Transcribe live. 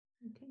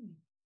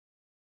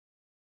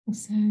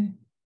So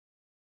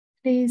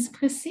please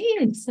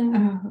proceed.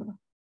 So,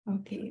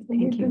 okay,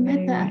 thank you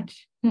very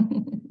much.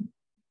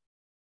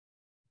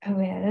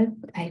 Well,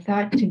 I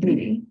thought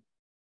today,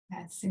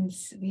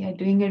 since we are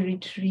doing a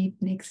retreat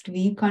next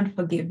week on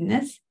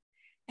forgiveness,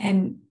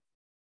 and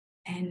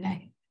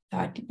I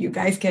thought you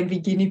guys can be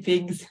guinea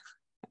pigs.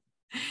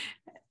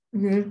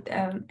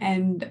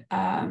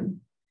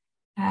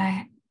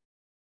 I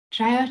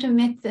try out a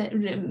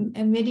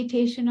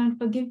meditation on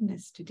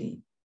forgiveness today.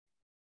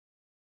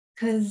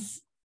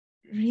 Because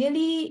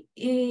really,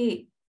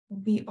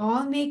 we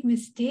all make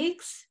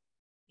mistakes.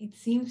 It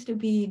seems to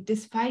be,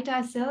 despite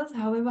ourselves,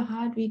 however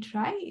hard we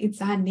try, it's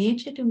our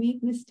nature to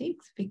make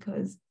mistakes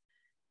because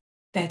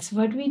that's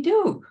what we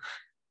do.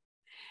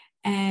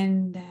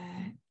 And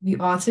we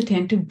also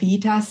tend to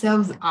beat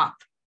ourselves up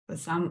for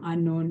some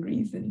unknown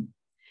reason.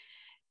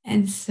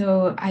 And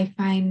so I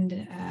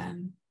find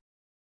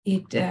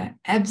it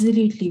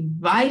absolutely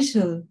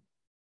vital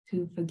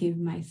to forgive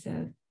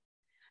myself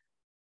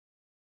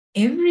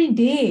every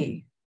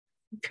day,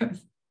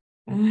 because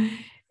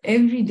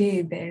every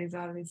day there is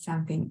always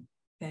something,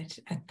 that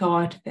a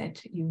thought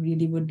that you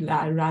really would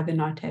rather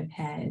not have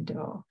had,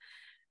 or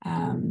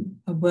a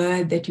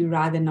word that you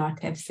rather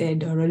not have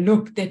said, or a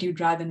look that you'd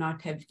rather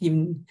not have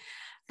given.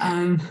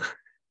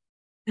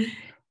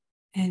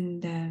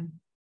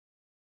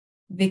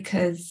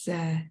 Because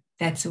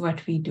that's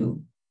what we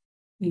do.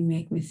 We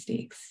make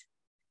mistakes.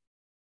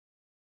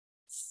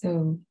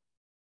 So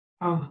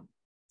I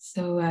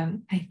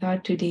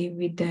thought today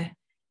we'd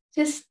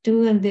just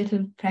do a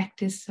little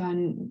practice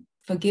on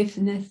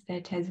forgiveness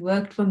that has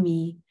worked for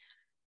me.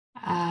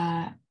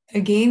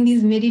 Again,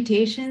 these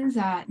meditations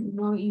are,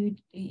 it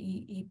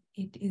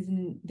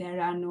isn't,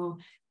 there are no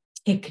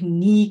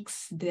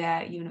techniques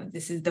there,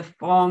 this is the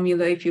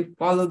formula. If you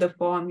follow the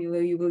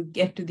formula, you will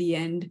get to the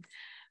end.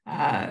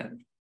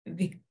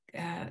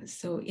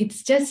 So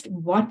it's just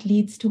what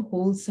leads to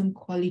wholesome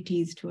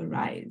qualities to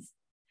arise.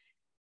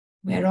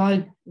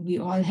 We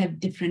all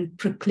have different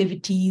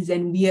proclivities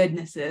and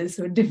weirdnesses,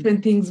 so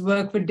different things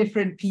work for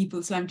different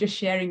people. So I'm just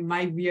sharing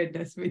my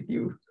weirdness with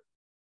you.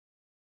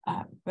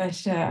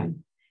 But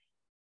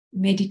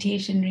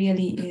meditation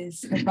really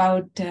is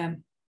about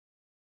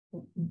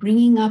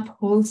bringing up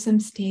wholesome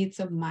states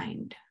of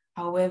mind,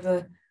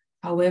 however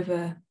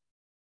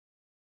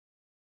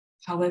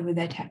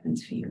that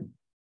happens for you.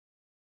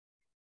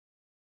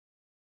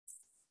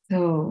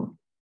 So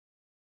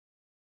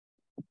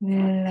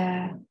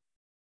we'll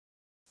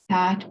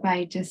start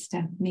by just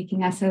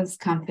making ourselves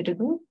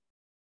comfortable.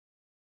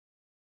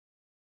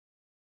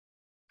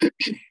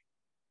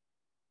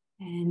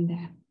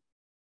 And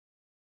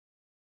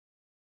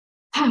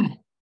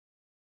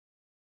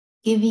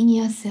giving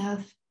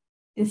yourself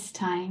this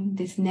time,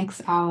 this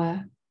next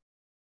hour,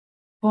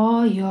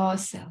 for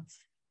yourself.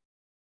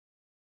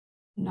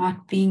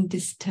 Not being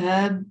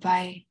disturbed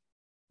by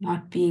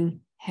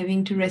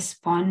having to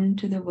respond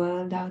to the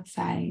world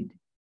outside.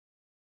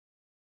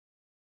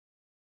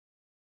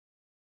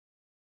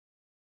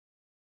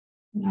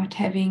 Not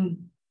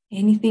having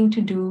anything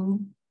to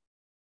do,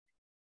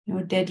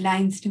 no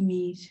deadlines to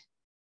meet,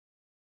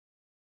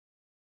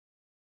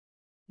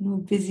 no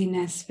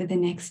busyness for the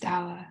next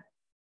hour.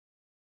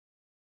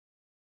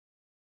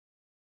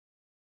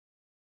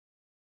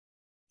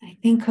 I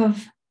think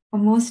of, for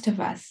most of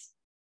us,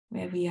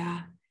 where we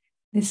are,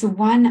 this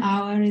 1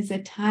 hour is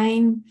a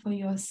time for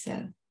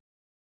yourself.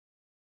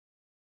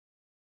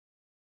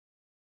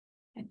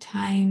 A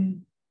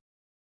time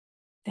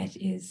that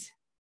is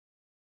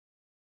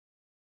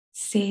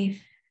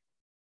safe,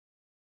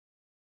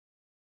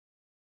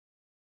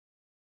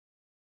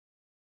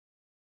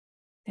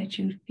 that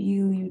you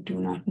feel you do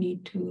not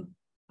need to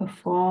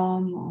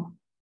perform or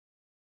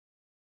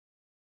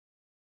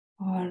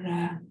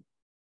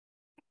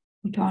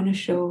put on a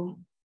show.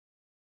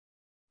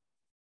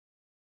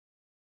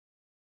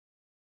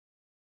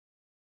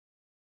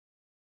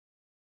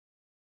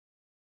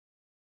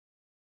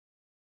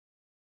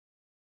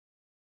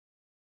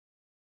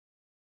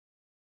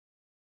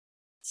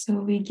 So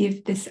we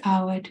give this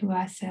hour to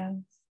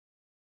ourselves,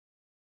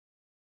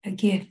 a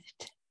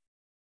gift,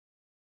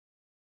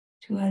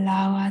 to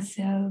allow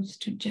ourselves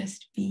to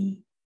just be.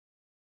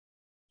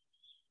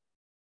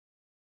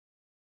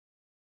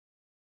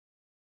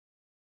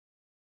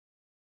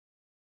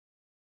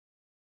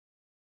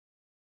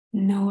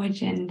 No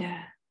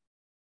agenda.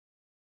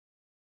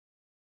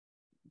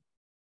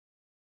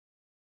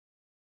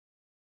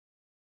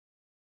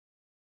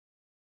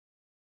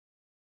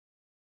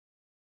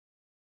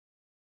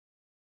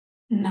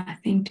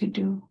 Nothing to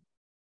do.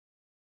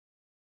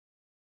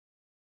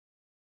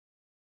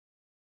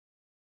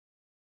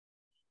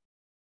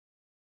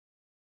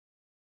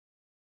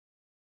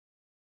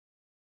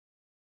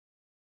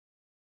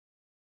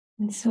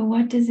 And so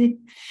what does it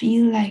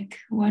feel like?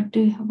 What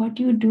do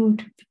you do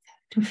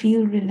to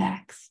feel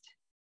relaxed?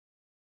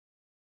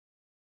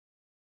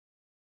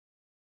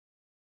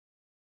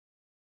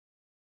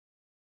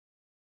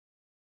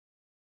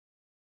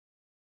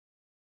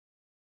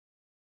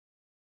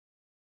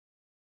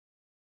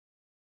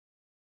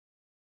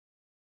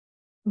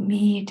 For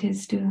me, it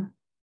is to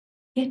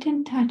get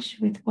in touch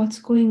with what's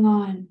going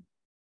on,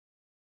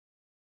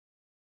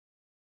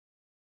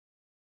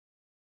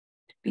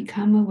 to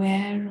become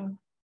aware of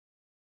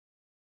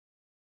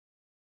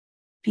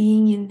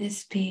being in this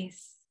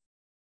space,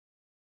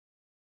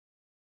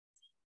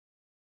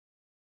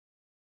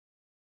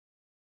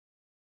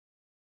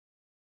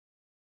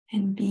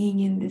 and being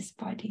in this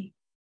body.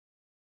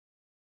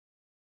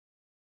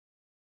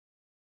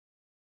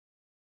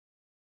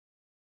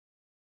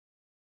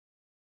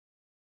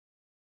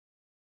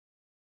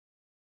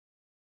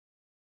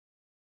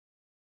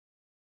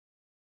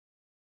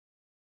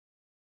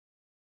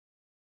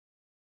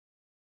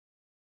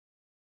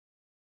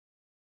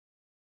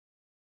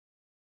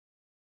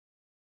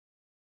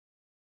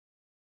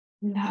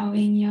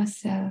 Allowing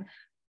yourself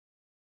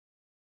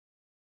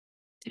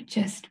to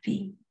just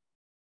be.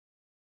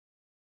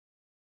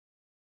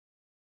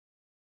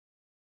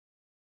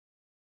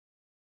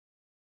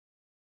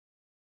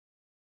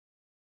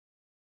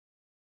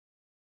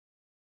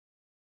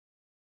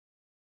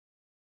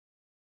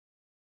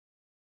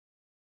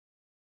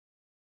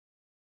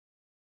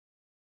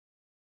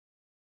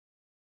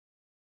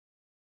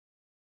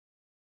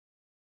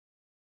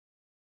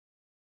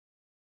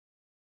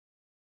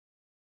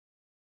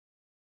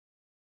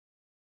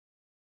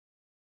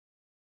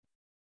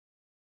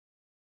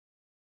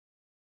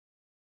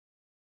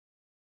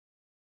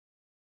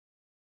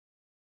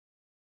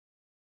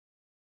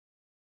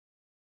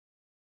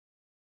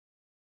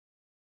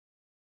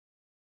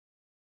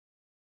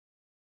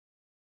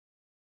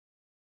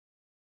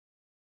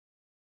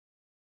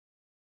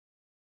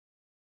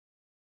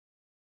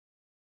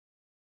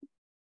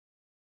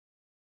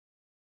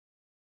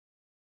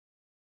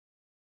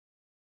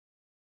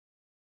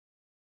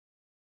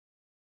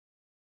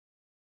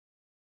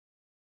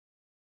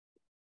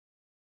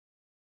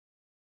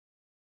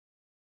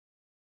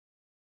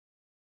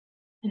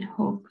 And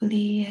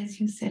hopefully, as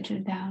you settle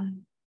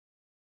down,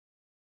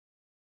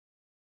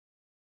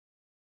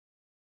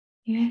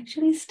 you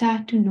actually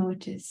start to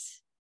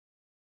notice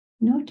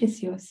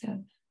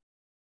yourself.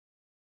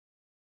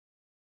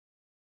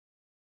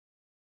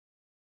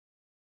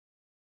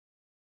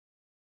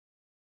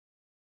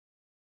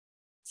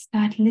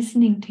 Start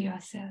listening to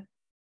yourself.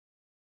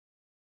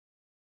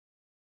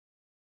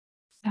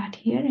 Start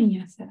hearing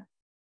yourself.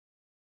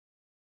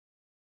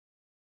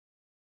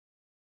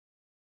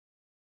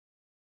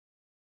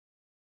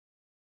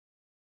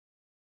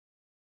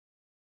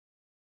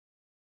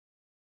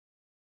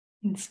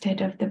 Instead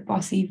of the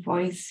bossy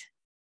voice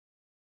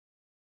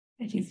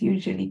that is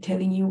usually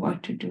telling you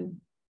what to do.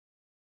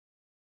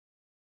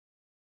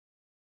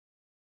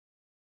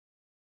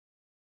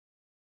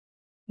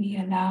 We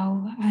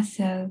allow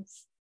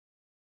ourselves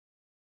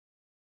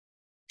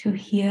to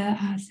hear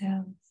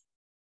ourselves.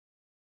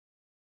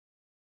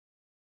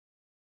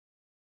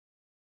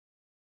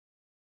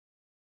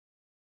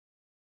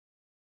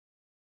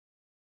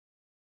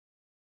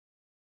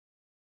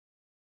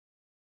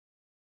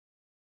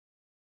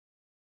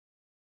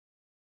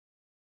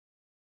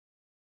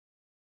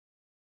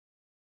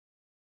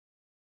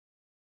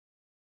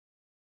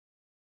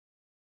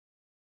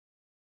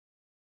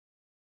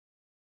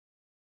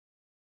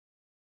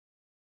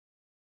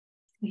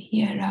 We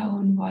hear our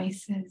own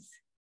voices.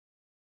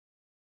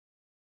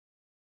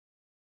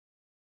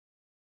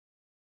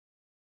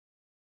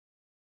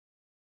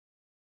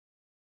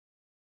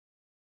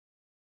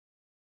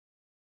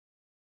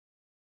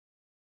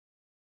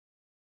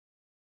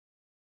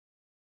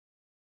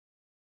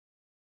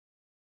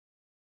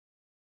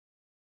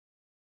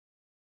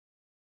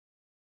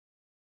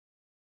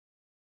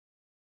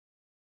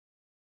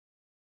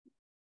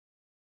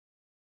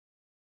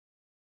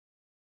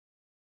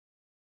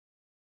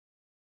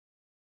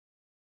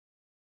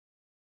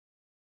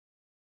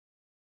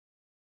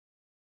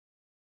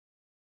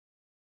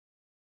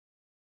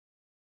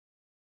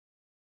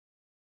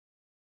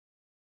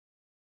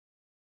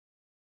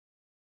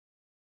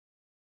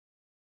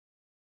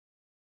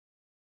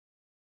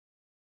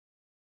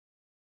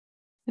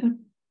 So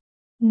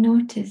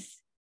notice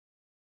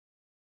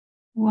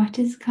what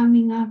is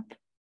coming up.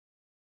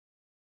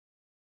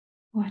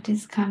 What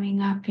is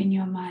coming up in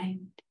your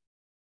mind?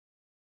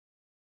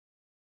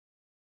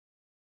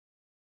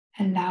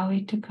 Allow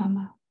it to come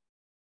up.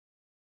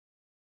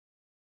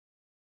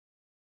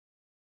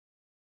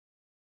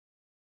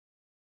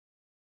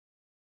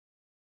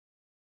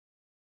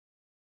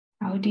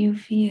 How do you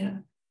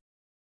feel?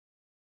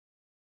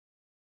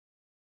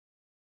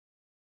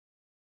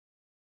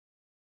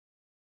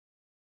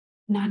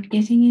 Not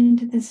getting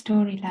into the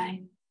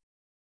storyline.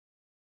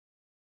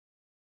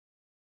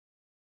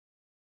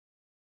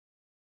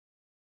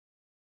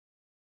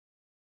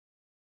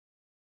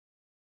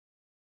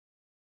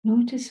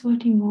 Notice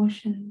what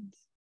emotions,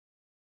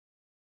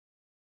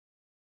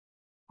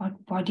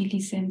 what bodily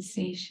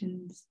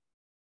sensations,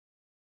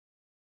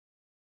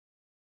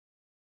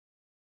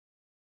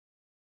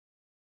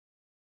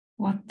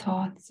 what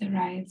thoughts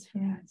arise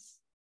for us.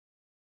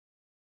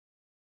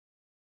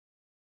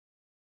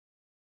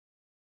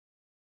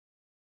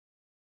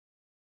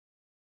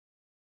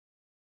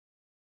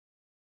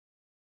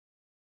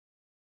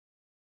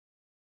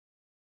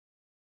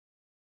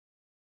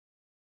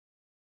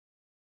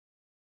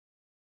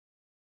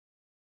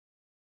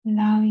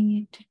 allowing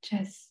it to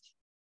just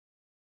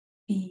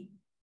be.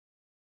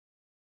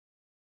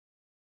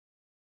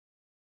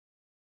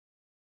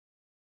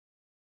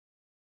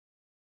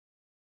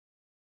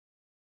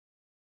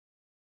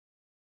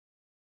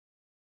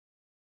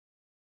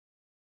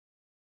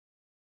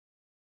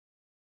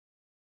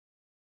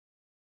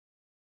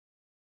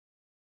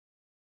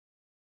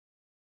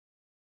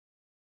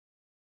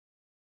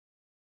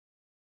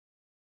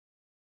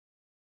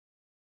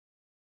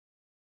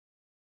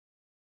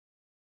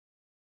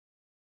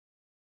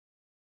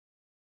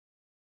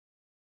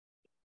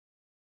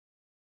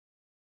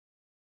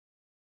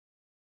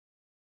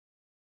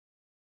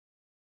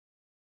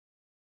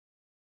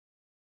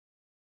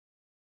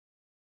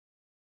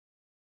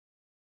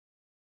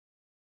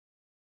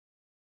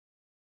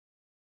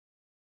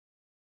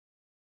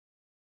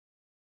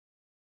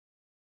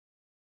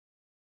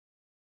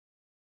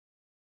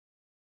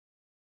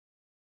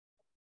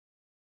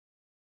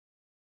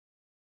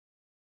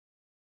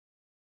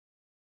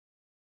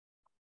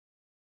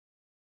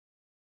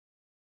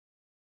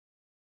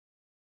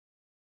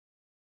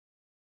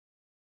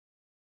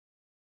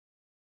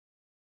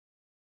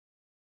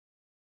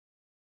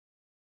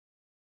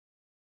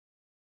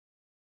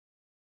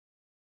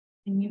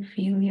 And you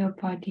feel your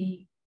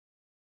body.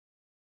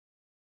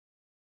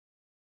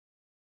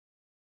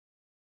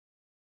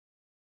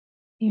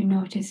 You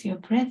notice your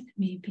breath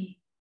maybe.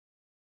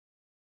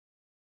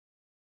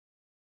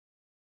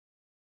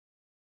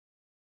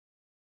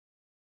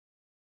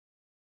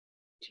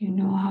 Do you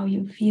know how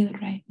you feel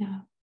right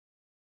now?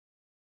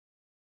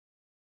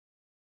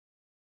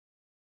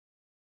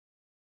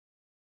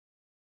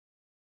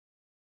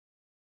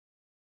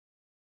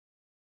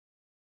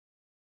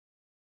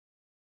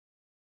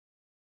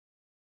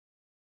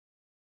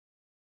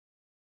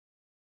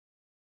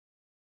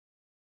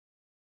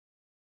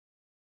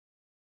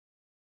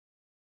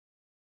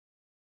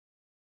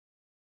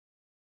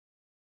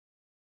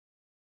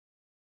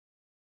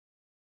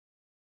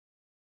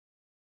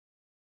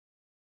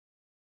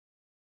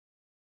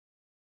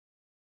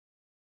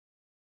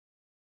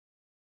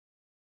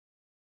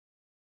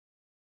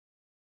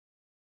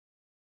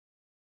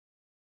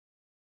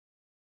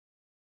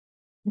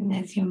 And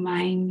as your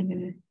mind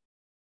will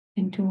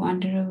tend to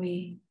wander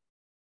away,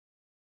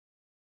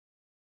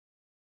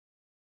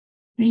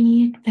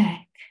 bringing it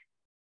back.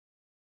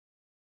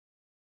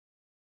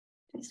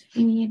 Just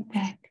bringing it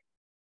back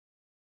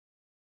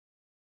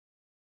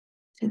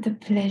to the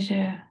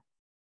pleasure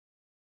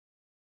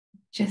of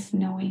just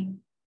knowing.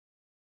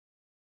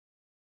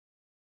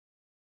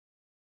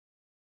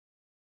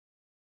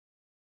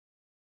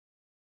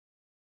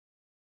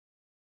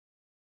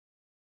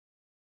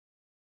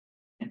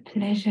 The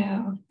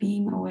pleasure of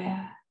being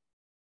aware.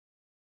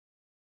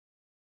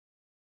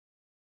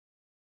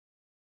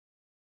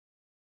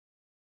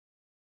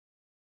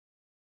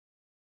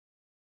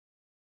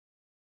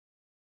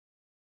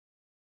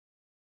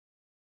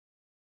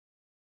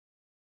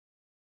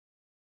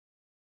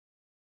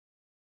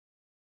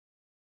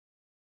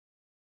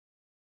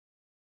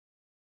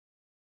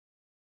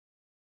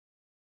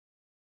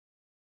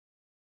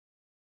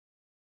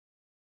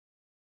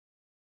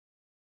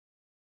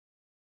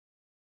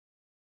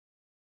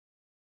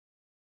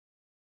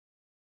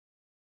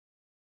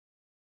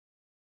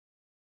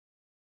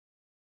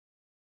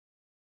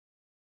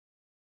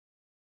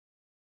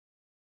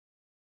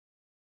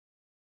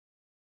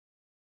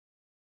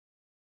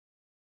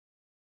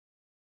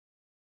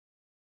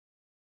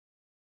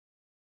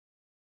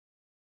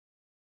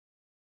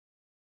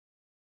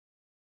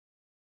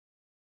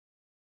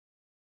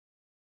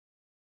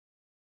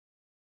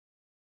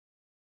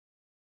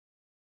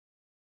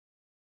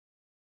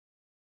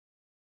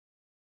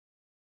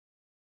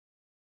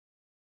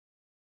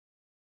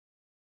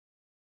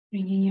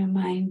 Bringing your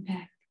mind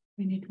back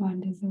when it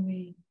wanders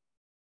away.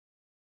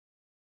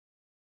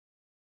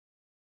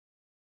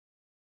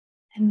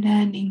 And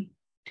learning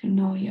to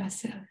know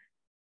yourself.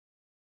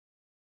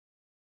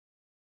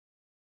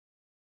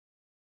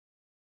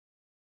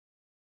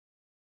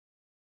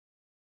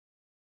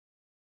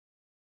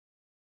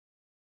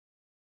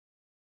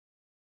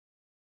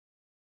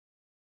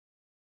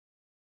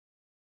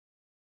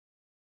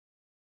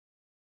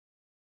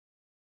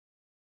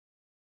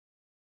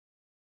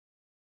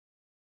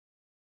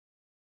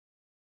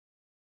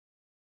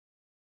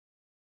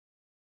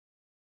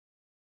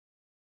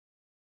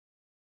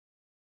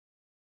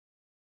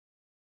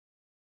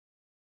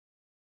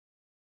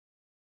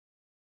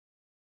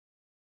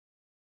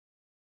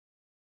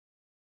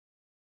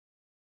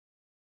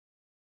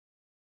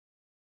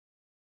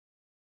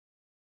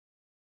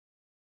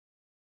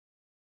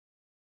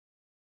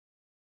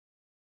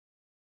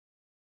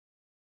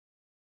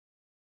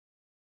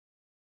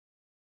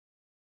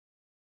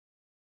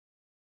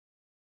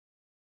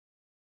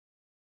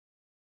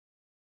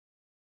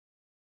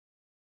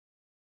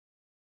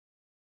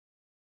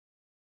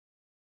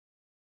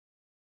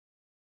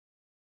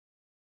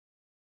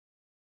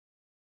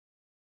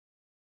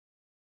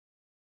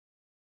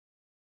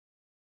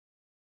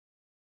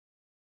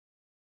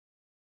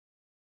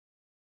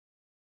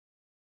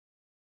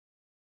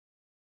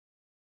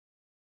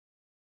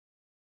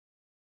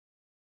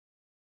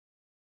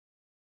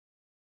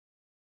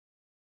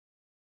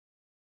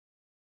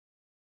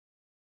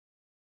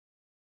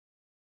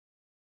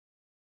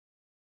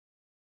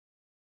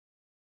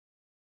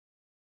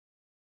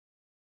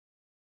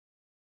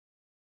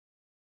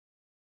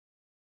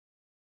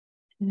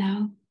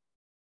 Now,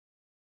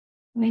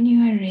 when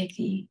you are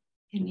ready,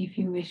 and if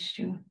you wish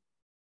to,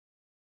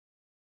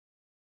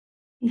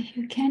 if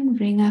you can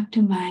bring up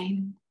to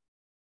mind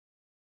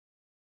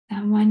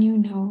someone you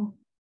know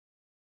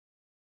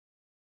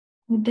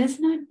who does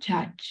not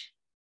judge,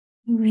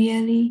 who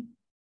really,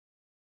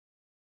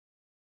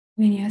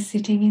 when you're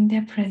sitting in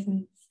their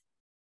presence,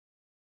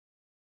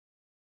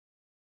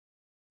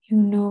 you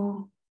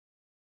know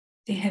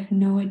they have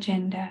no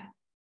agenda,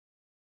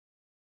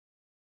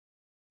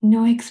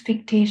 no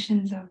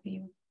expectations of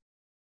you.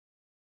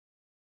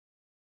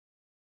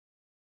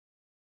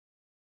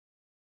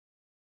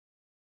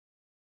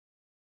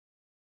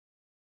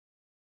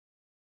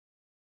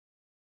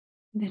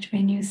 That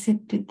when you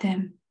sit with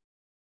them,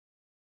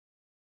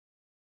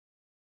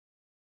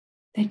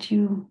 that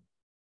you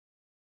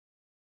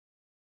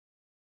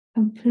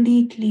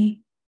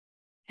completely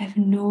have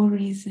no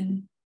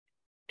reason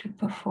to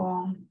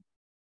perform,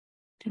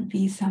 to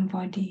be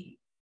somebody.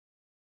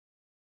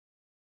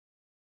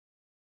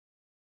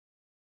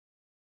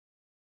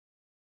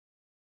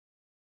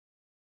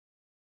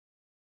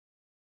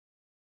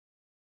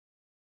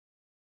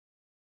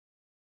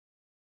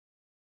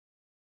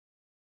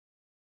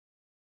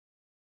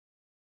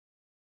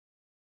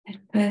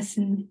 That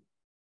person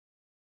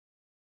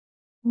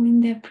who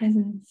in their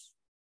presence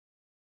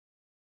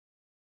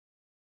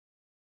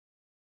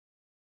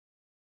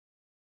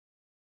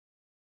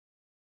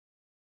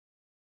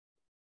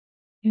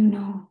you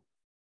know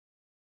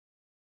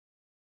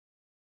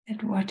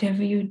that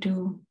whatever you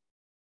do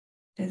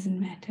doesn't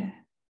matter.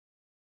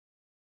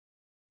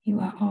 You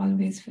are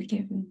always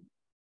forgiven.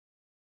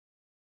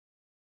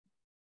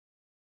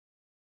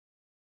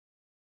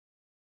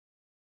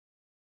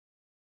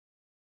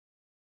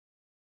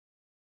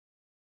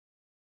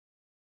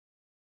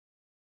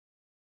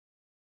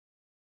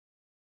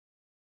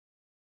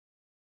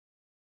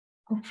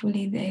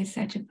 Hopefully there is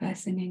such a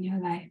person in your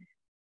life.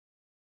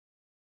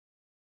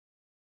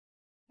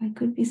 It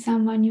could be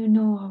someone you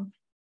know of,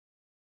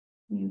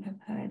 you have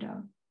heard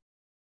of.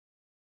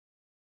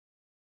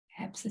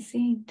 Perhaps a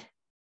saint,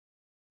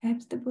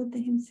 perhaps the Buddha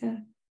himself,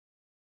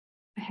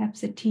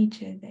 perhaps a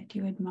teacher that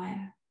you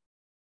admire.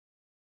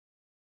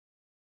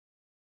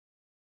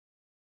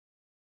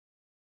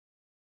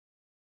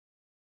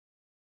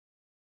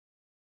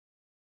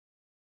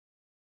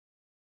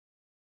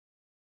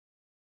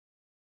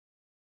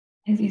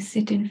 As you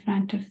sit in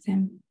front of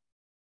them,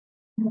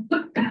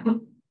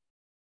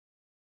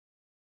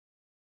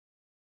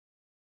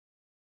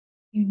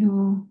 you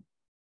know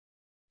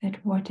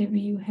that whatever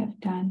you have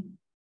done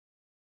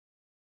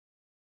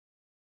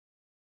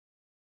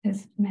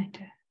doesn't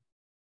matter.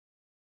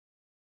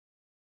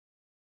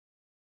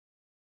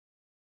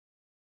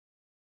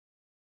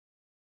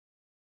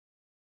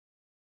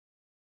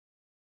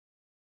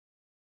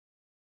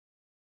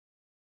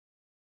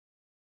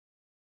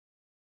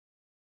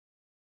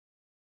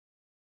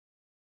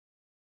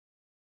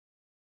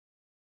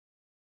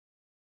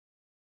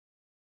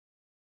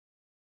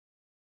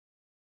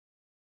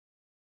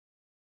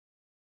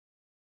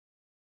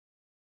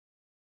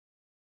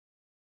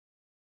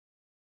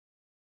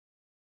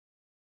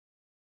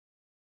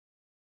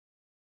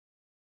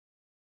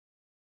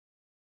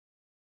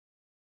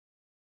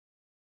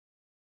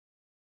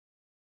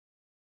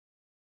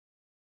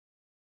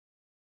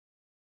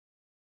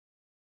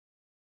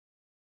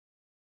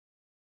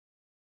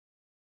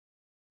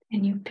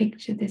 And you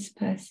picture this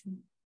person.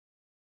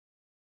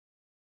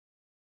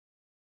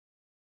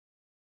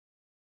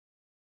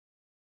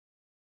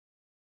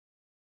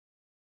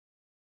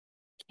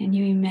 Can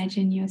you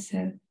imagine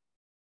yourself,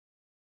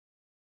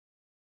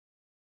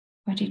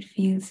 what it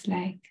feels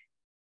like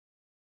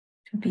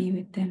to be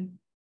with them?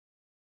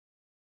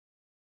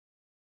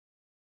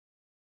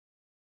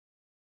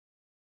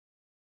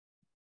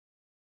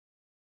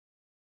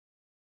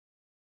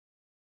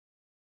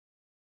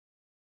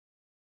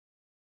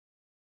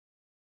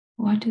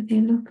 What do they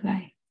look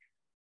like?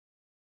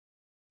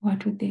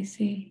 What would they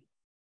say?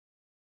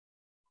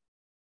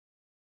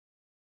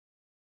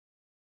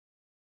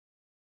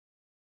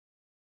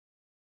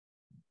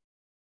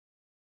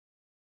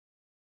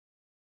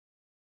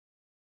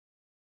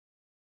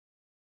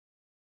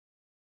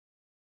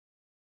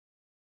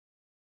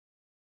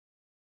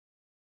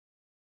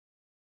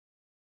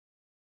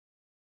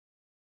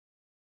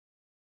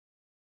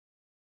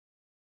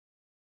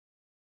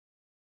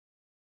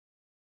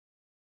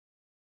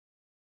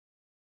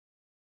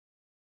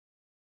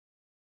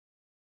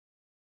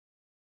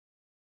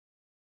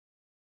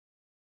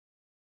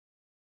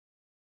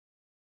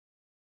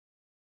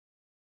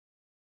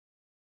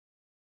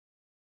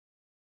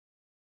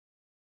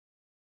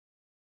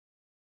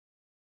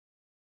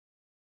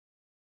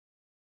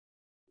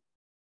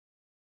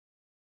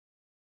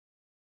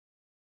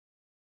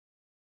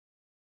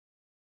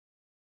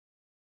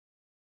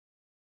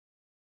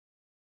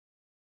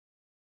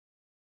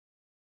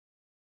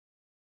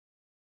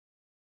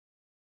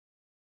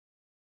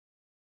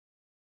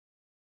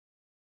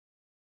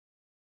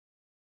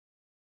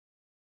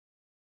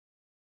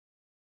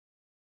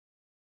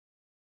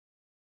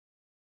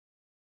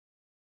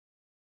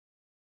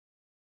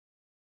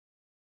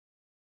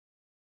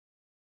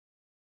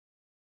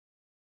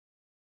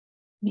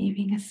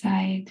 leaving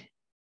aside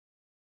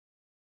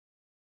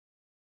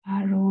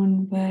our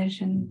own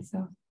versions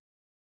of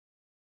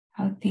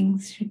how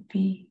things should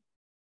be.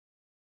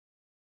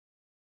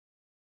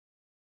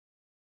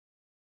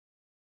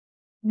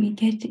 We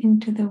get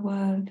into the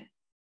world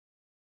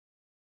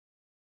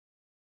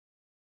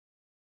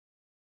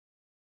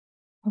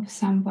of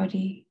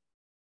somebody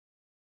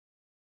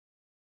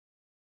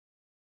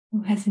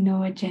who has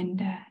no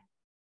agenda.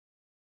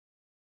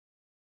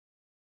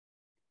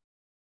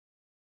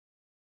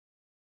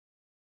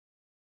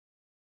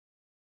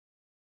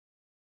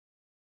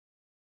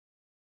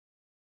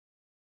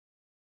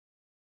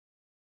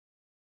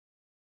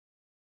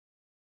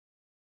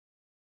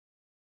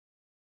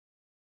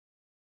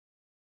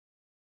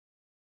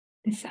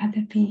 This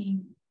other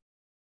being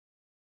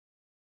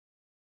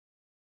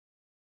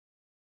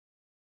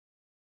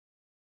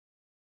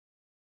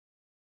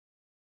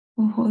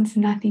who holds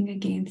nothing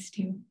against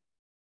you.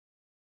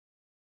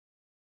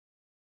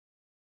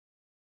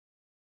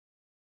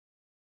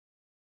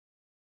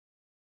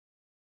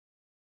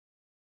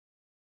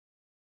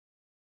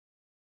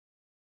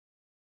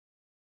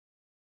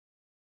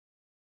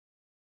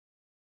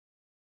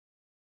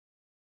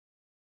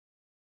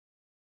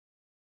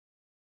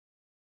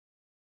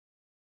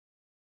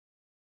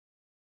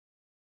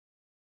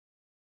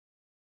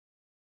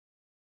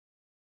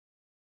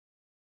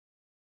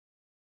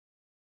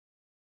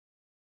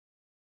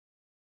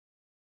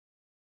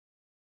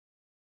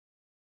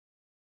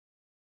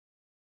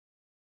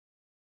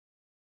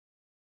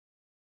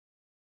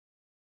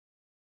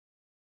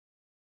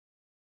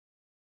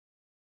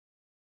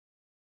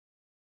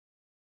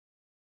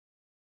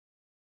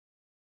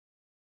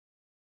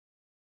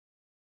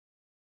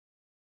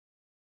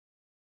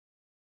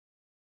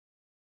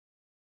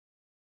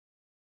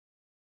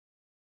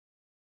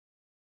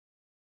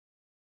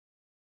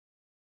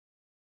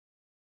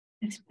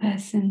 This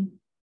person,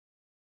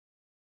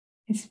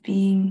 this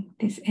being,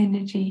 this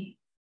energy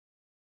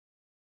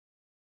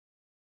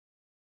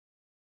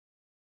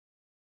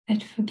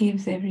that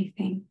forgives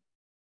everything.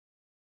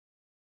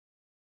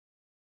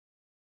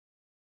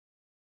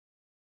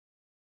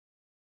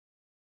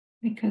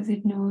 Because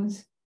it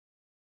knows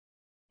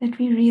that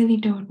we really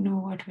don't know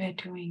what we're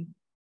doing.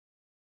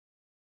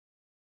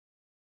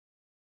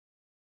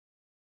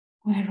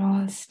 We're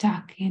all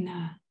stuck in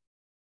our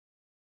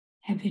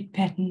habit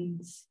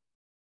patterns,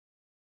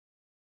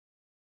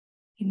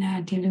 in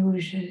our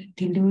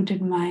deluded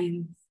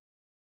minds,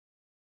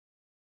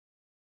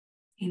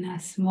 in our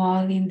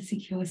small,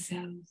 insecure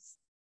selves.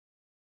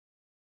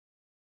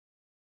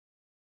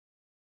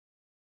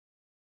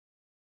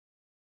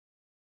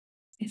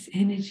 This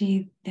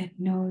energy that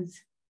knows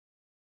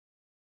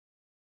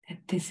that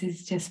this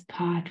is just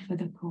part for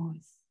the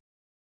course.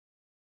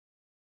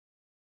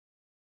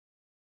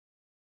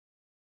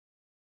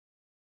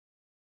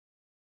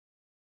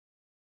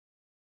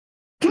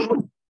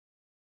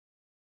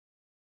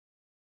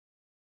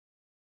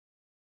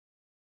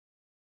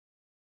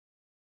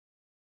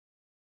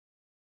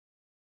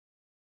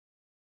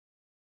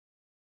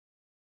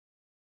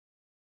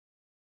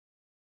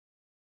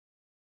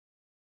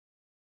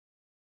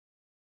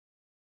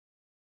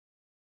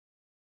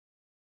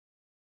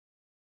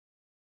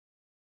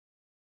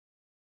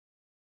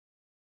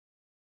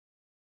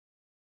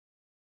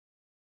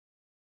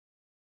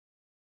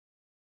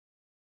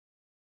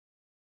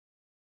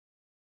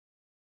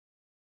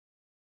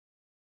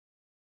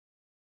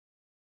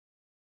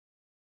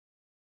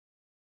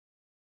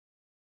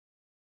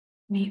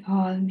 We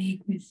all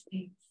make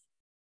mistakes.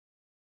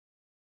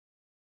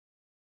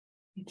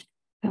 It's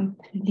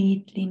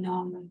completely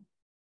normal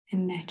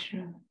and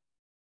natural.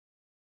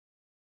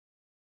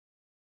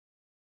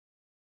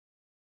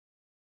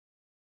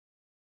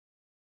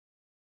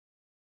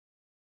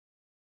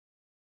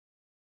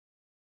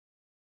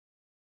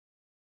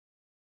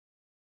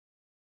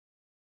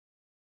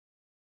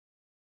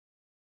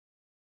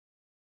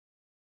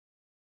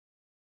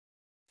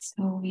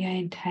 So we are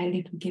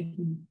entirely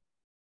forgiven.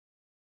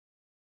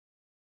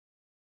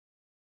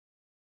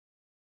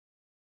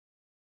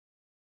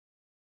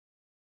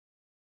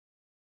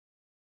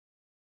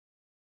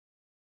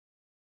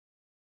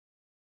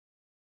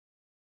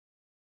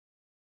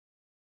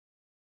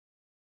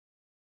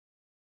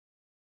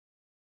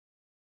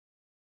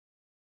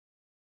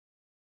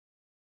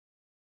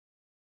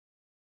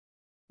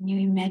 You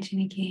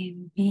imagine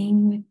again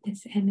being with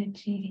this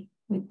energy,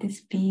 with this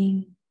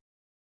being,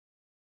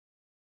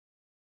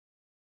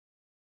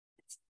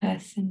 this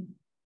person.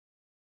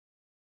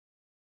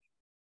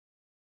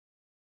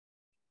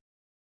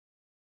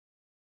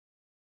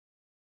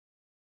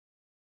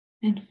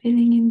 And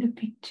filling in the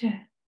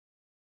picture.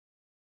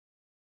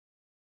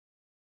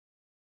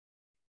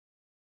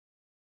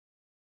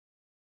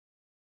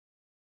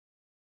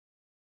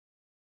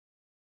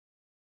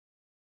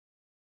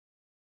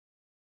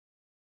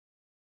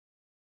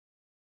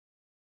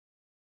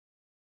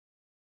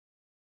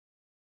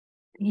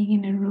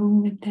 Being in a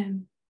room with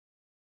them.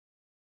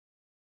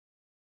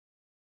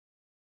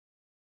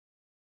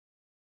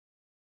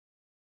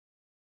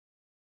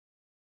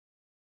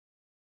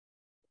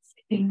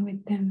 Being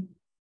with them.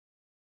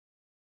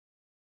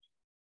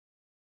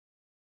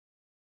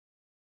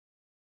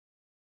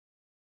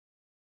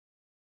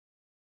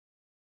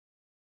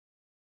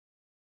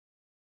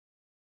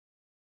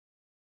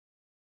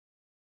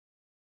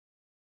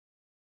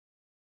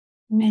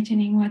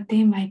 Imagining what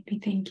they might be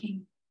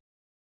thinking.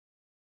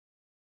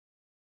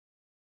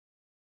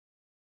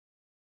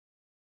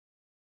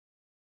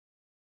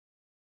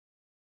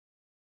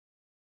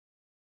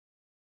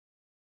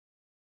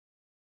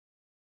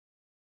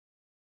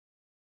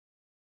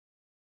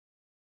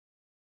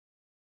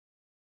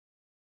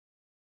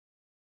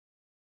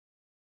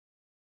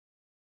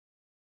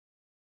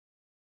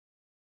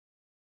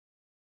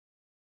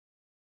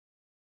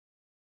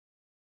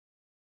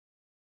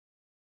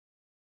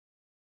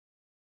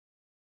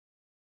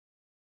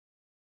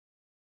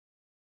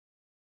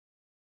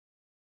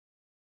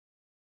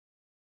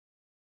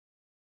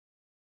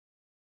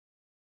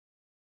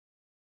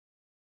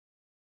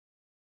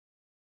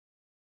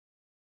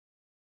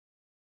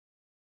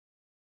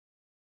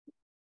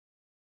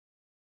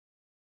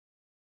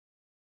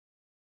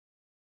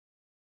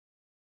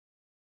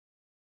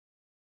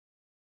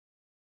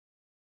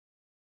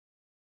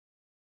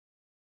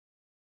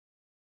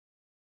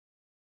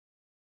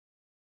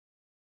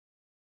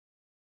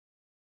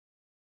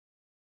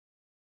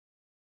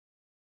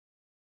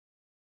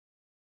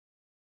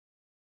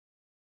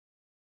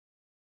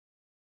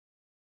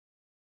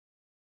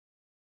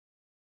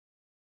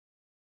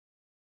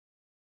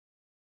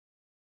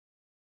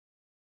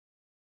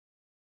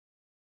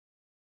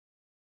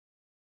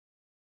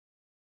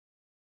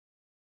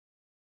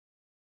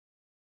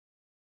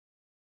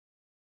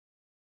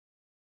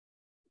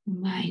 The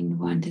mind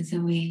wanders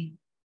away,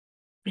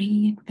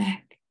 bringing it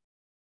back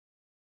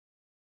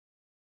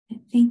and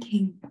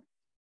thinking,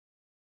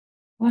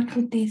 what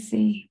would they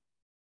say?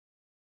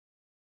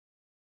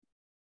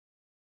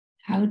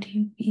 How do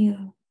you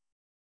feel?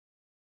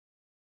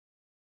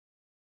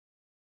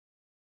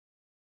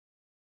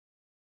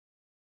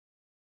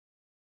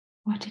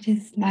 What it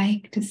is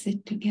like to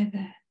sit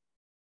together.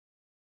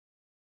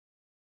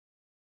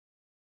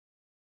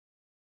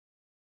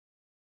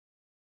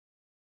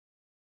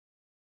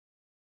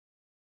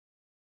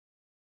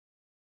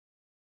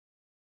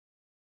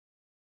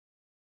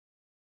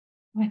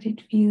 What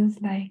it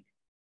feels like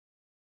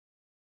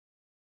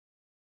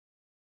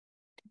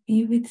to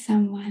be with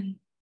someone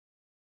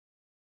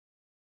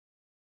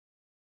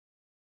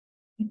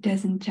who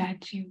doesn't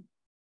judge you.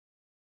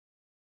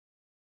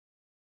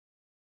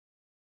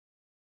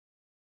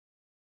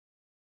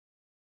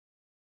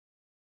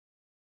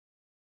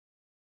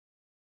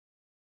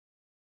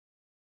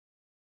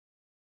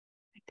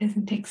 It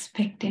doesn't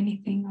expect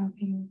anything of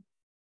you.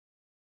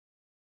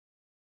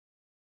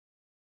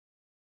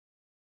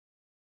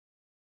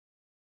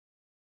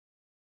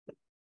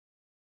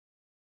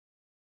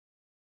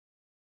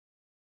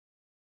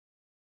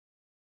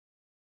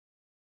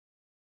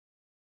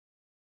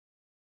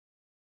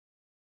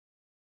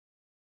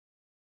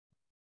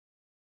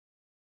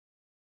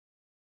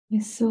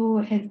 You're so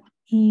at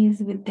ease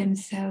with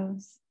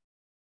themselves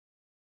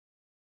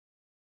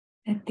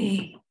that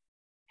they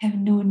have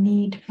no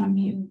need from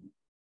you.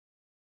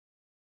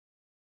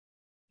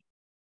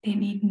 They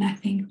need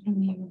nothing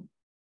from you.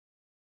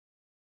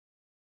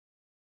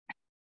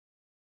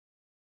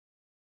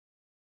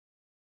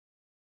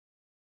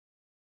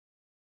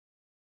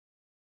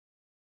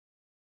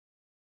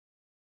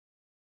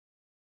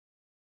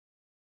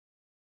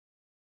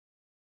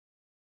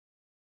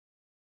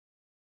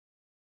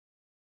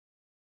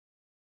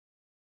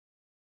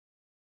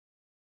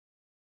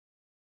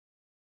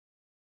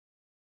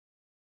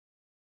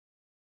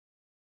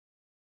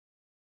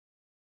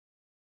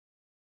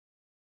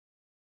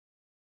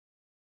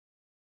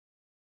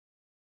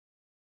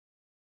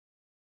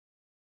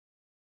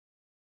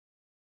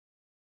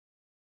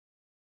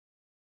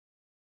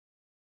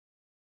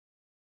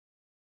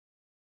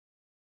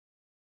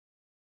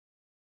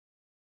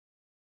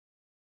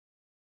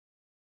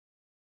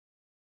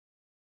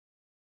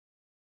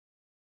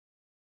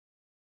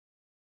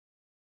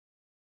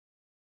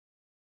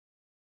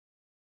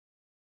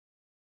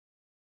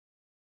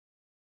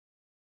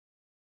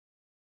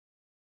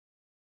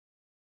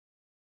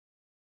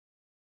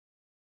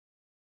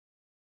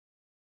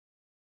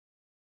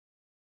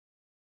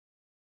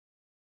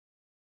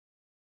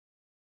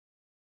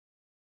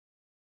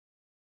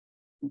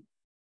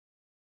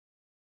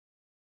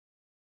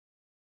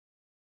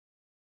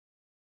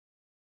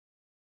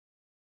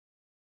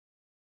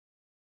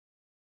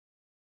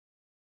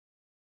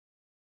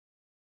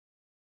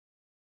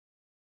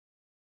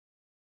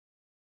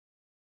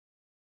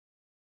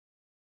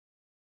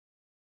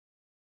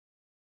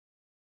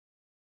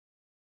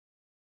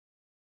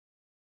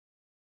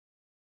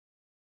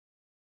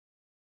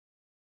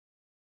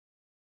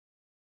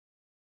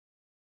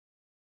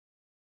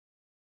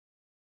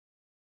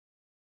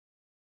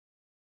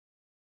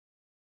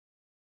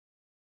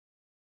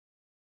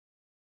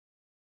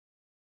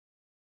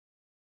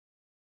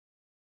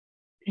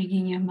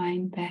 Bringing your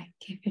mind back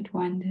if it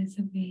wanders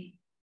away.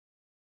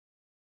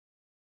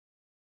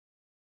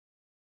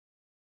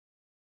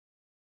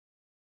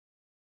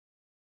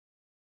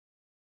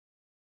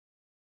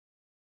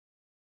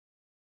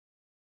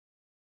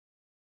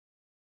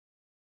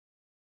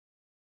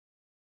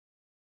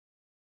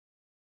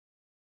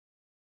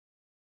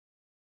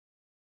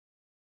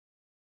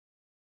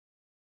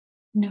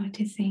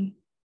 noticing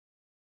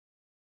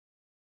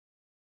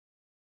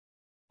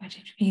what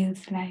it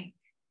feels like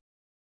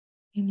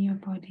in your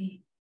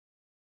body,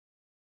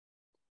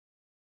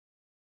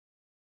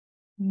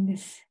 in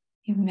this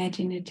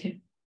imaginative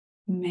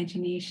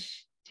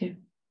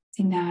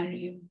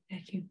scenario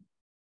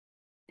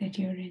that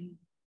you're in.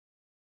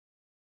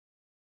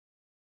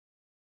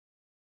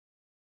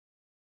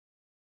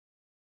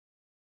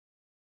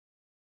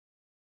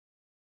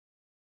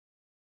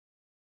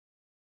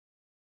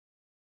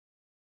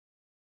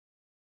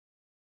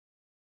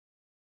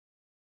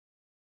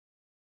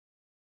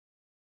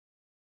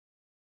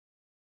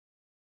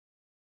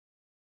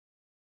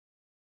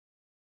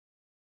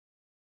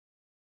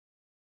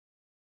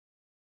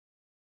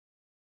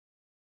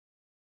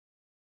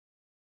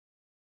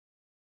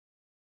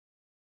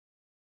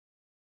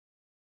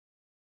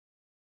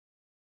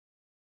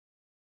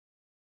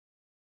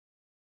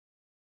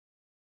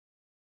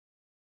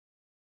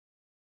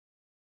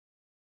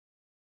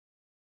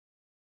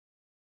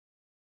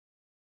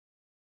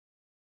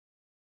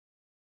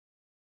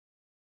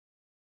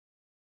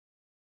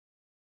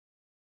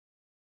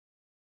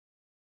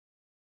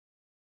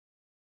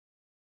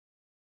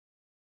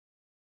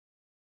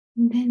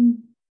 And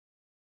then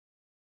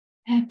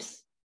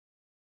perhaps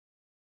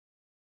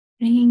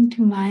bringing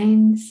to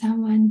mind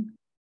someone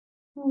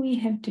who we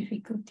have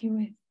difficulty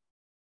with.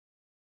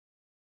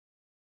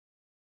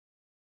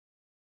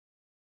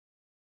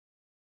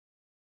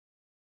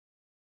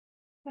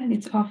 Well,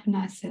 it's often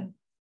ourselves.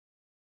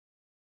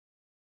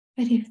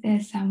 But if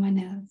there's someone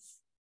else,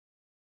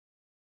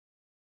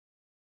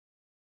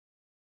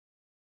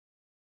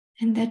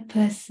 and that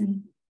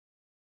person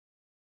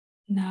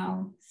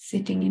now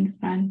sitting in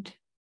front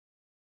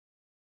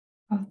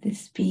of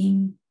this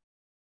being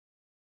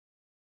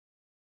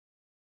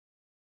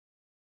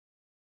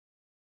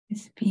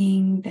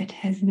that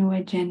has no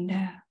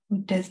agenda, who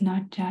does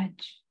not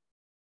judge.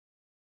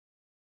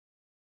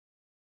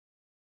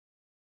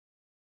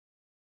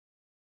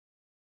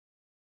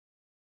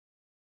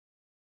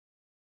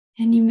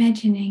 And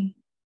imagining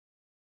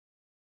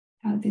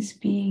how this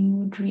being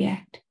would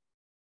react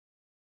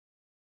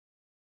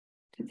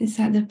to this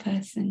other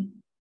person.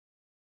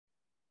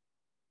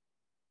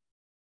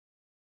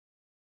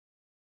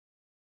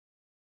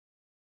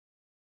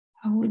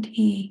 How would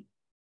he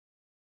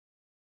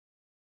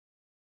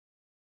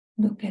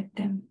look at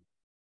them,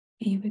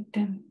 be with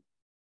them,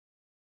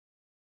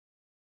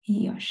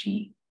 he or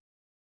she?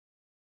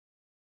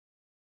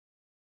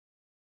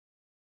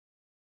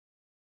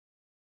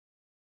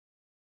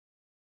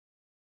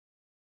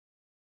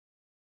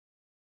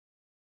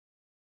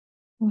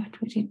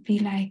 What would it be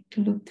like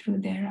to look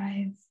through their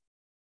eyes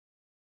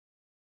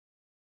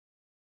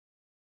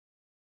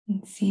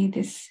and see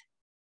this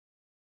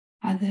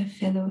other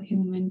fellow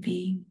human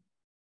being,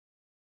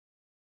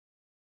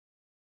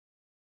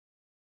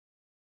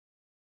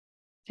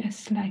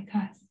 just like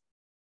us?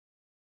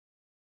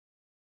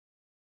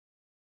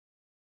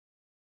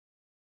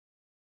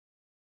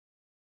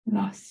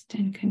 Lost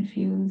and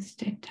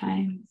confused at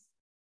times.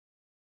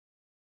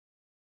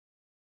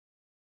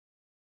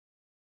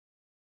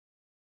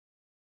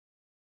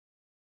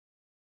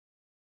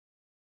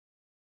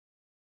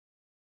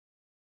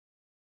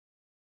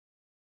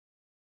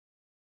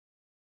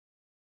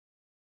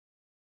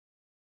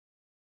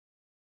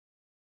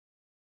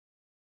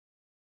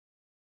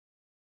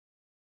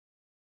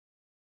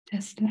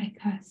 Just like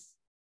us.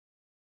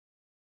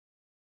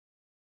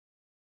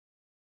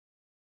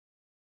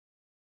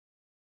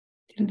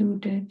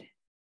 Deluded,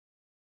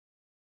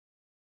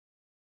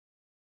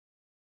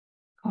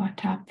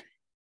 caught up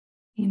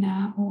in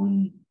our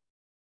own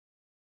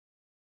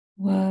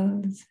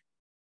worlds,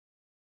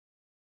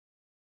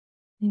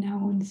 in our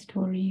own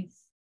stories.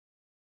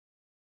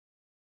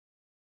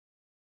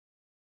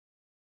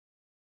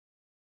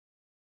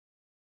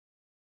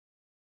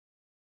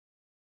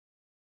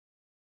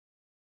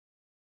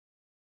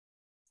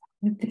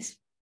 With this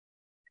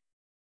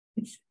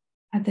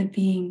other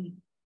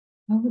being,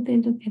 how would they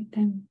look at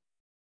them?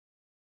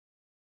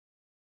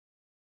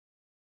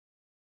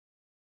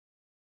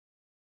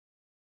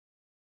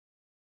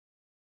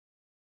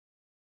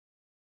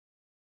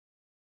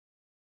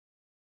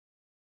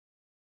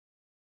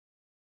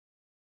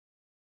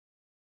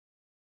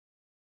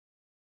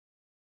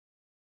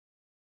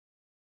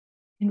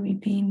 Can we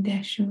be in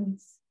their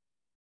shoes?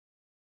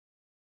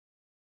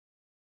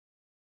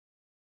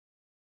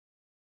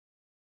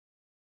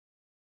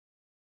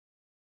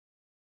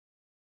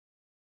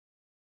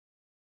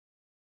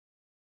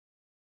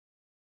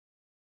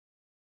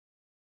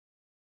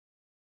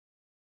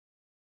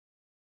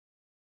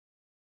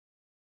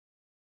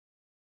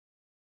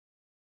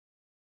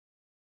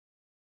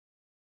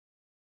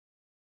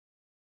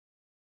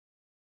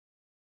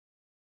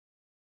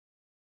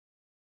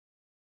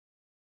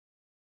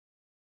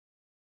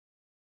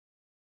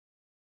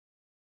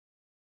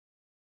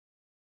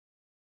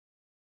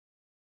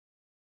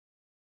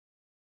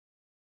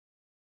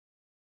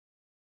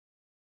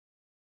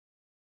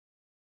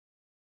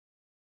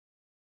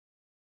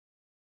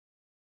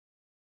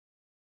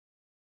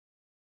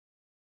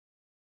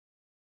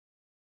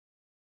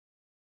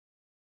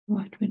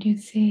 what would you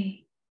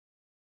say?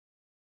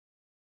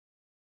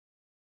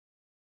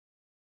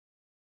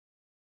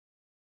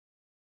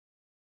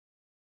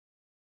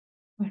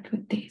 What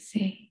would they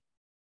say?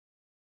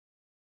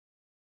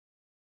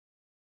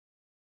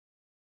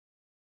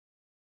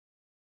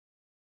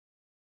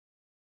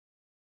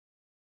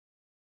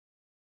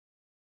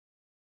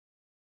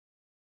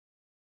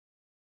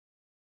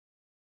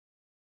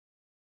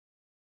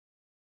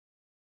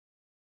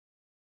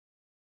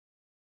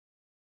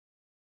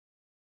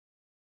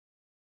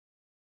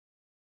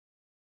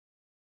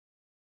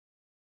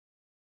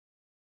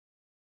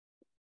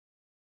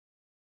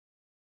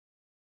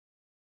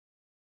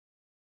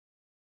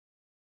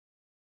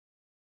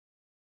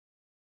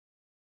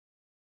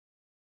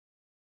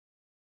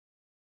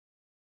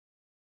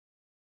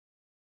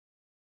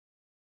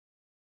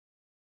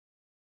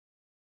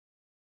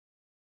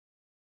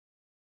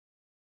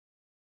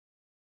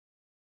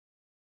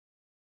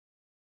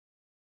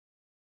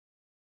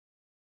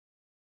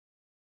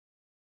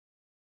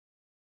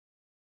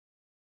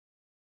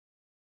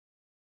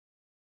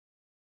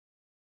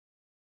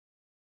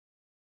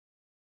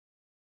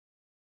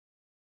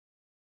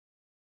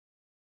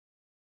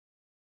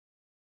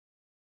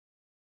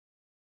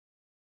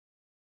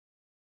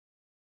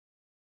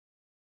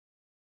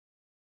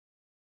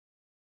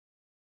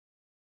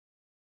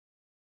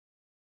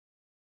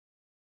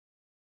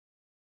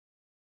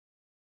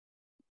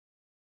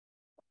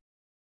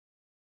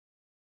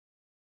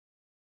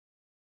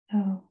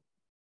 So,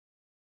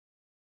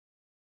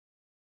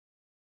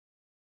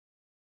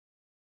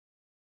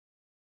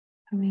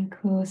 coming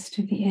close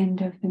to the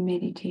end of the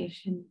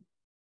meditation.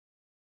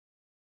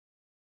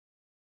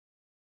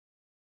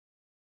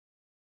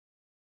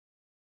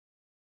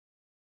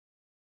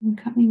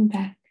 And coming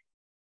back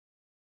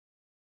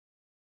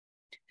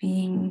to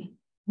being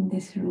in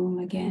this room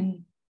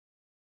again.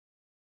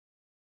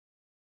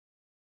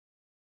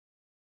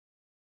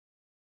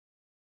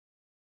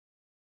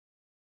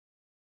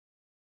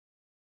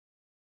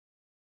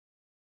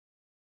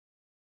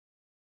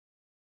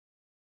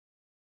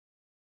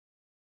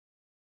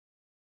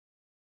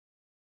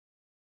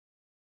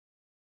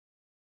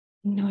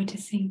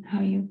 Noticing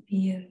how you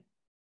feel.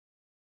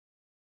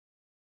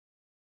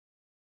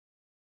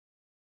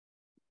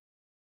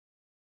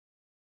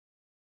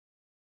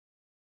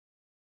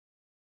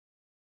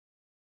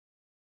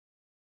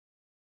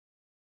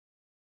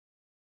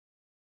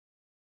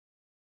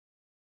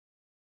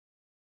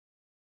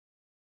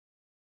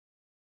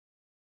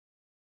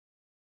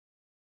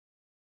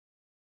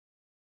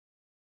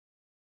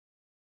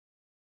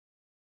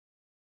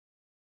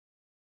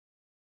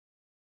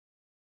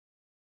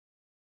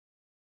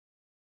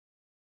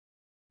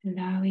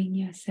 Allowing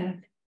yourself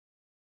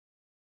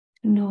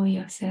to know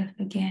yourself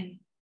again.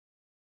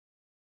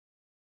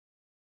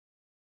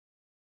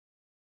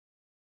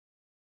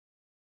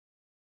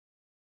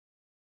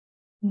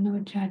 No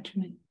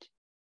judgment,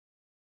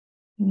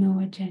 no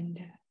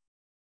agenda.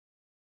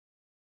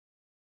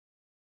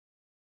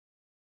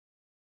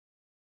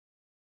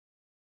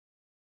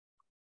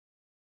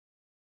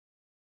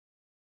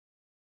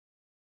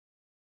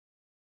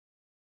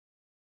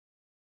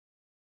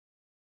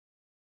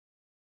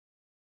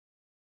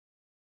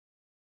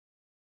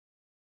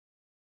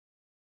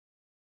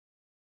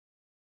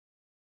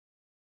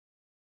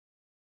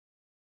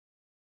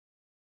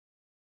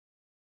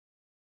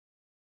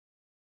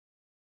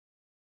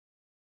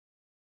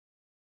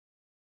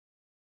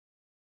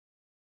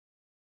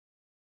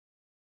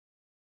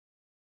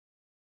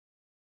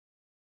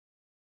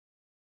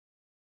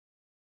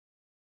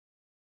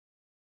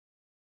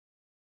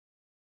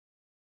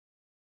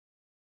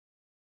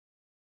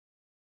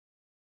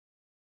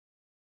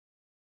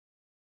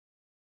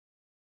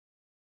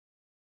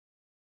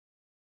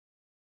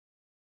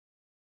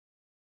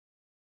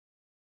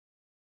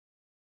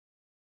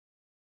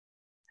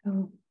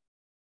 So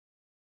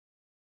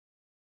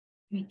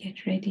we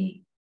get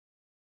ready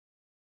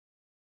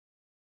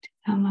to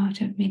come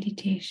out of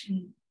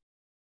meditation.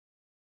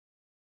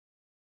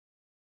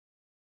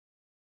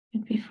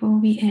 But before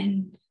we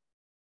end,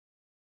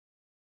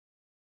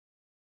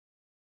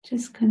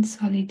 just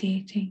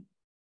consolidating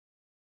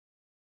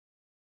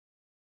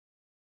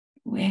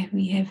where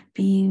we have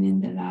been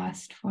in the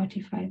last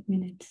 45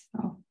 minutes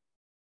or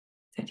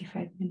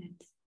 35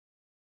 minutes.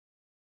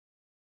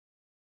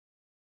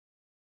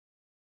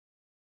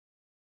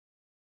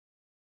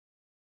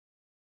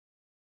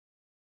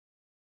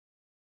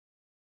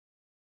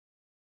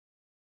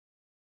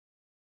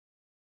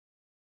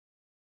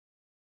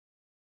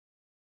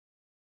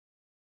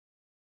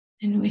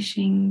 And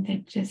wishing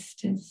that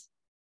just as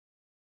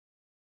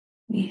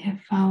we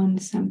have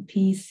found some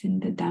peace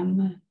in the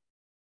Dhamma,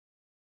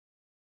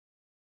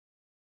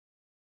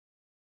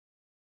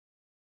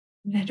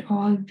 that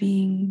all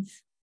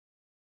beings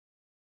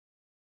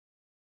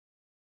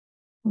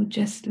who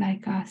just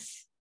like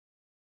us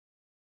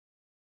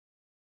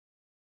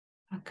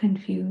are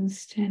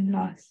confused and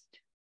lost,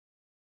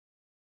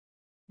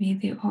 may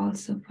they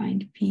also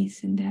find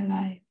peace in their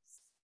lives.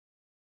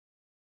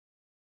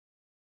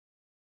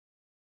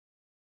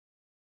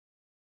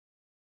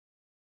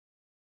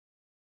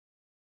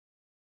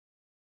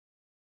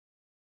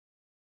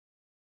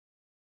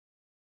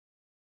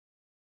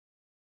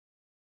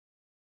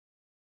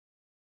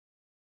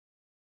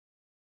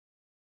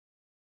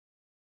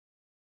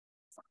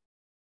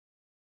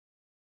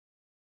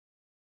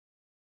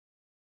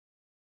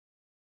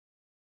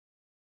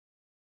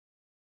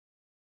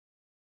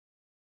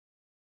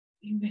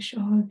 We wish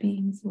all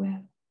beings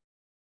well.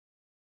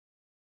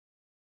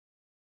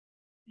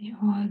 May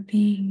all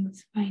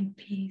beings find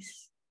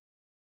peace.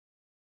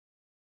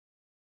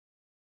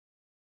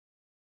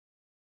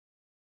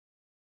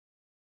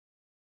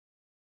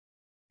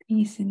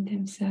 Peace in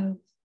themselves.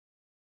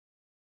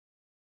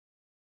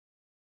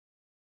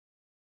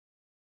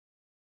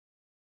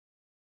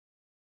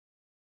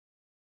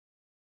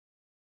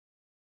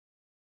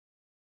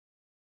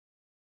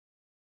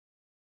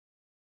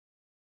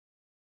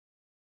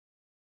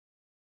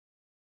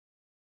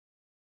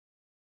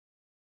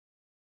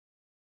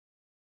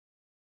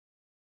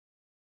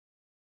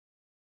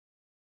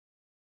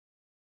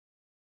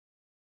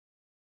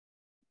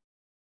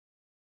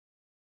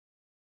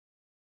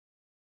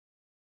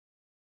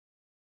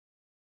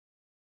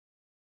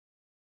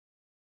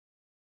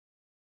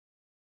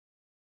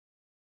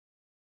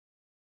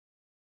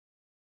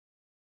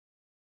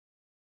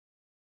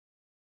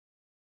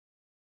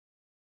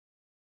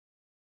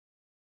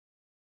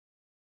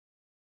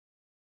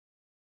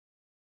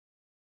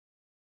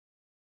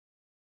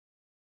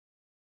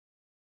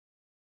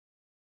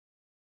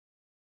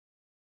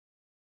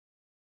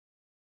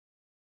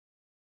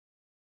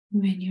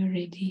 When you're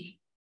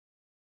ready,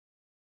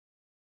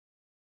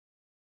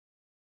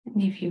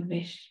 and if you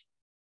wish,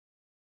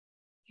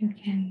 you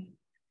can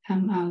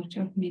come out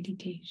of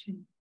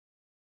meditation.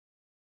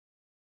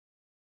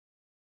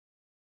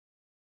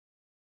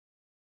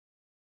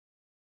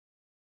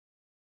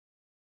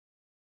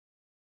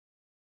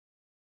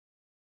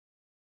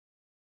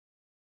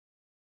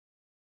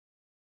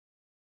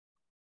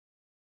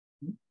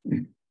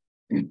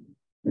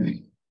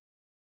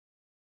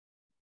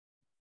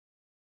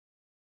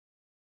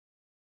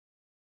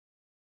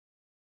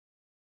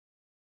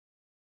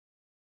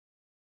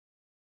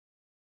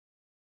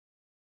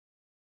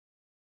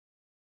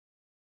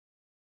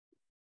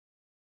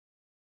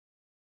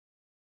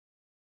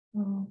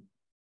 So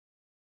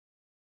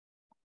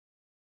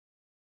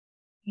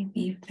we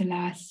leave the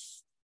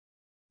last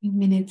few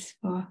minutes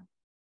for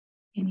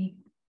any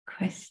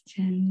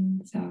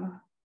questions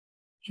or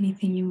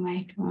anything you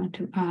might want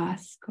to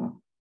ask,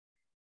 or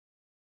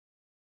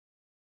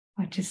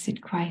just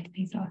sit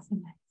quietly is also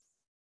nice.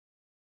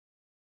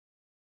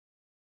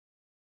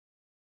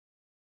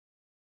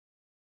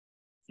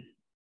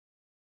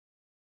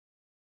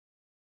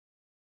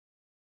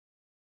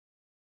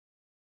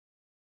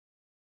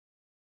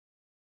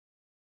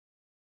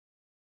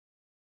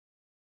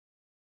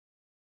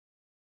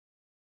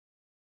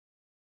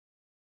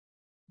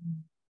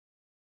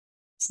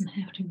 Doesn't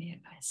have to be a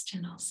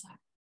question also.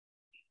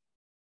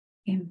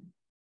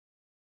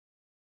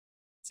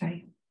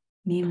 Sorry,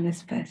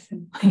 nameless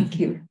person. Thank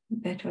you.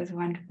 That was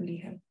wonderfully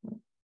helpful.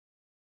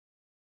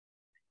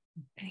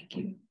 Thank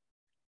you.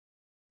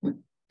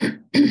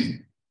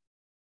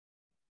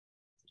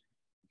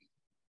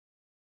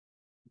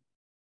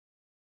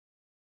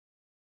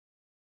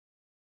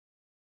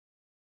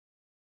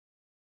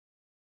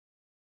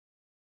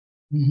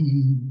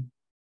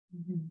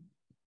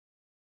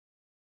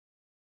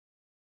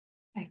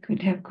 I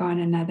could have gone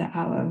another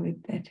hour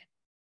with that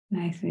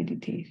nice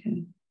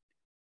meditation.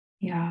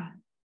 Yeah.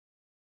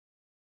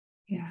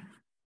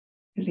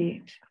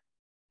 Great.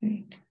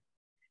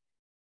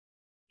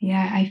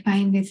 Yeah, I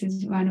find this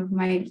is one of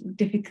my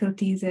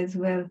difficulties as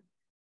well,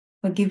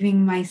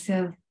 forgiving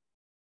myself.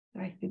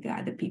 I figure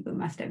other people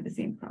must have the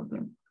same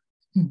problem.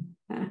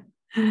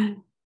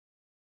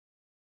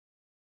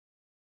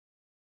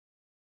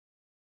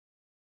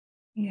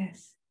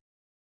 Yes.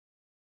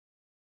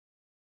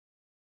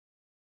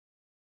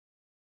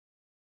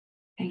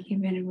 Thank you,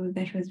 Venerable.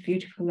 That was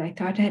beautiful. I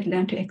thought I had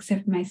learned to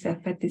accept myself,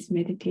 but this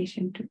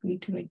meditation took me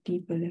to a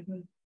deeper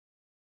level.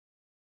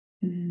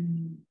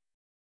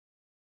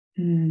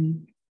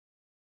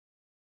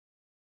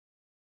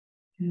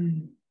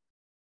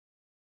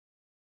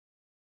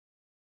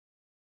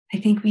 I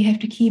think we have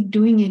to keep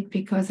doing it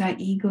because our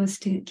egos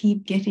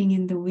keep getting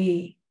in the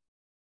way.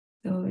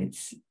 So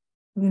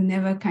we'll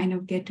never kind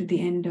of get to the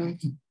end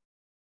of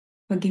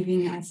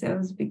forgiving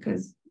ourselves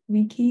because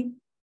we keep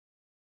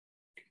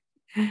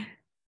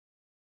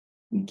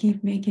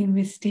making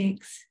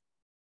mistakes.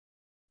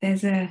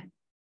 There's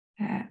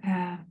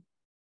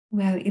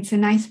it's a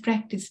nice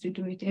practice to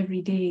do it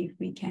every day if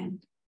we can.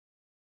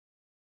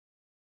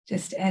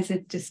 Just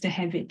a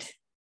habit,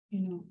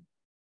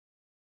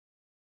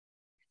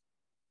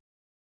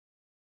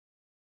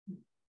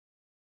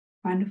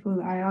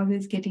 Wonderful. I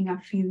always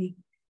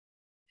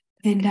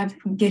end up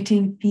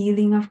getting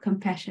feeling of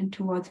compassion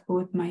towards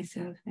both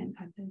myself and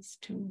others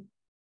too.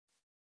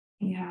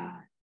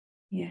 Yeah.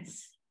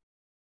 Yes.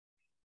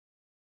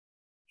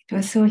 It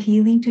was so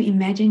healing to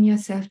imagine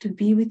yourself to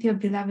be with your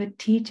beloved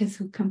teachers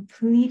who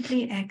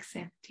completely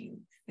accept you.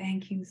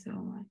 Thank you so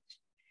much.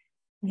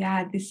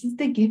 Yeah, this is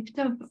the gift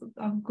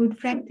of good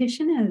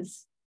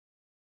practitioners.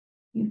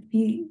 You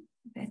feel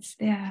that's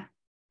their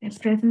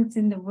presence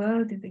in the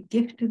world is a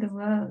gift to the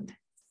world.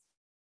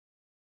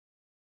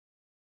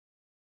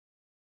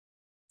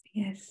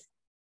 Yes.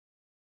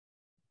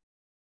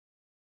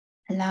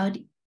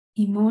 Allowed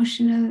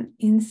emotional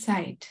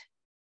insight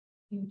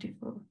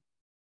Beautiful.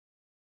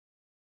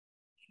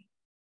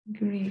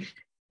 Great,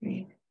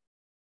 great.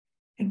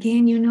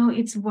 Again,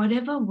 it's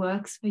whatever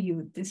works for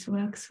you. This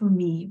works for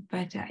me.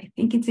 But I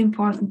think it's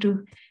important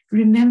to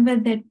remember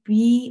that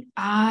we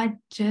are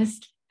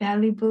just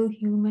fallible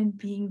human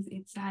beings.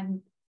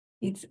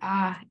 It's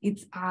our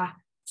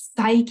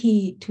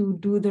psyche to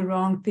do the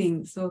wrong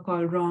thing,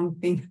 so-called wrong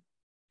thing.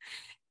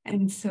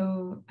 And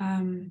so,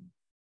 and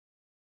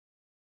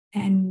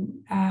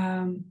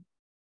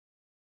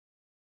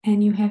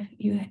you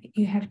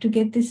have to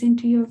get this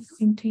into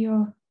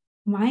your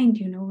mind.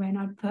 We're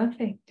not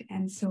perfect,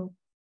 and so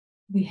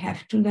we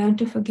have to learn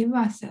to forgive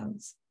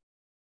ourselves.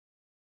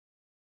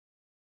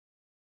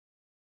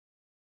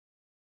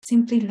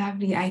 Simply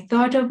lovely. I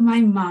thought of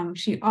my mom.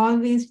 She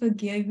always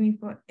forgave me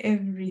for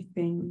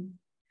everything.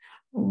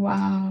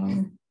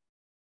 Wow.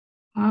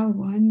 How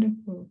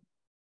wonderful.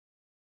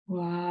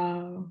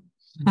 Wow.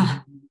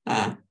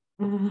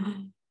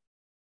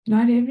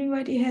 Not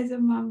everybody has a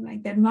mom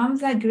like that.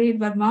 Moms are great,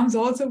 but moms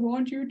also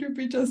want you to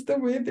be just the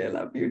way they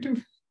love you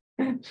to.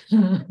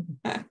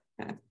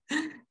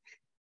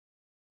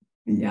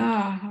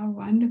 Yeah, how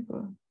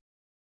wonderful.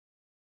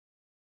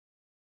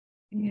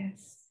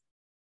 Yes.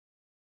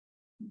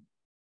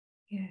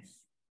 Yes.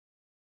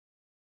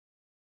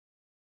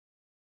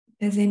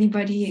 Does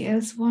anybody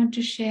else want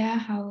to share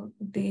how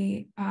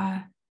they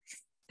are,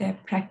 their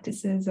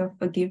practices of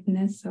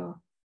forgiveness, or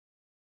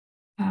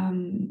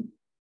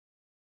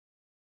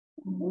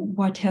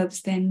what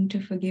helps them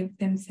to forgive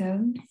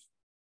themselves?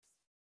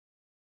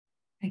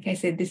 Like I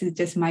said, this is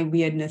just my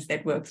weirdness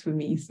that works for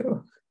me.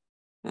 So,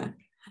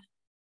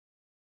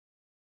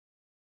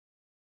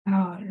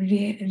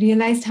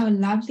 realized how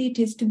lovely it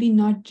is to be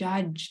not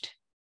judged.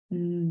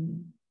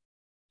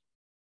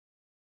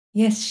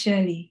 Yes,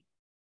 Shirley.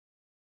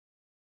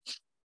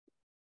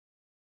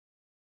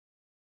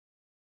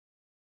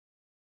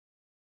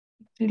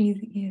 Please,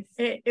 yes.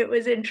 It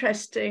was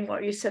interesting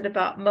what you said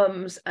about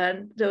mums,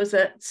 and there was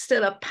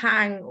still a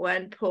pang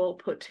when Paul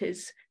put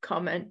his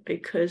comment,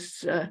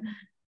 because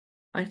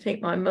I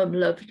think my mum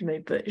loved me,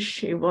 but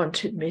she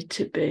wanted me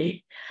to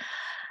be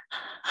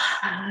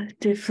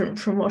different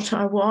from what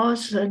I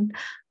was, and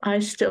I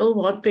still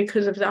want,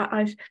 because of that,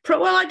 I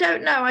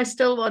don't know, I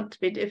still want to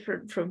be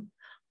different from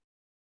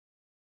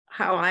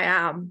how I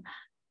am,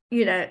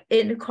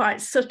 in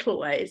quite subtle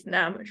ways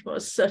now, much more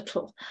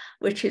subtle,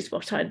 which is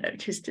what I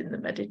noticed in the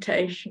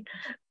meditation.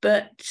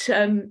 But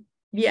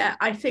yeah,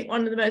 I think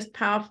one of the most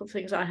powerful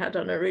things I had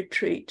on a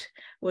retreat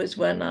was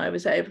when I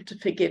was able to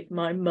forgive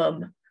my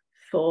mum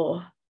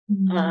for,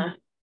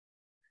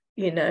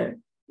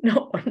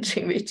 not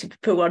wanting me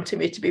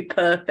to be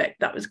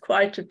perfect. That was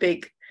quite a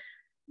big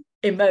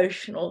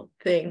emotional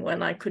thing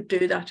when I could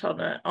do that on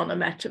a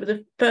metta.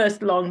 The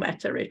first long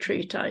metta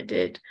retreat I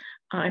did,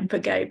 I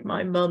forgave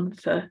my mum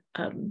for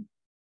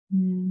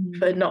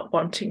not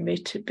wanting me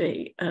to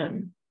be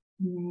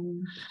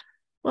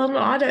well, no,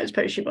 I don't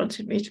suppose she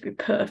wanted me to be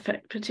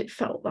perfect, but it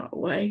felt that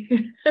way.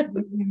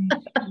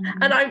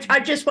 And I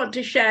just want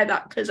to share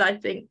that, because I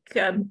think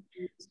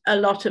a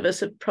lot of us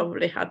have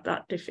probably had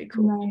that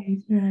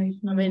difficulty. Right.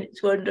 I mean,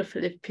 it's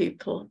wonderful if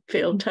people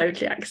feel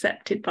totally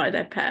accepted by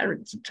their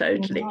parents, and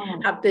totally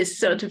have this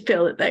sort of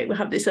feel that they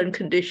have this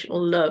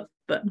unconditional love.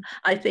 But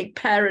I think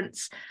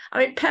parents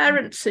are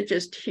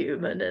just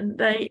human, and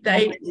they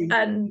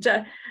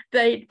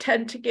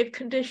tend to give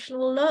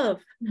conditional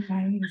love.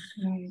 Right.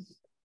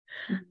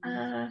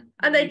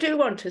 And they do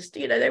want us,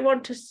 they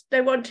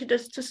wanted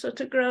us to sort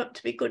of grow up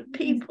to be good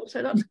people.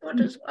 So that's good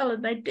as well.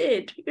 And they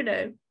did,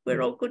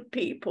 we're all good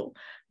people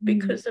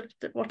because of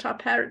what our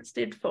parents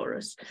did for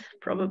us,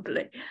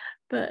 probably.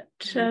 But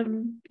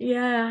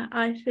yeah,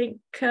 I think,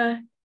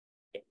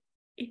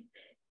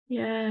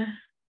 yeah.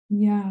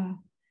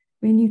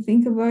 When you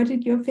think about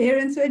it, your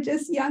parents were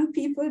just young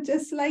people,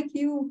 just like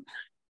you.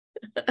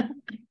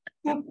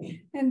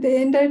 And they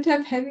ended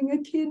up having a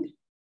kid.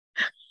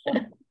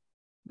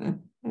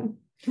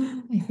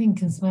 I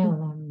think as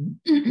well,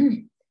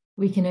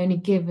 we can only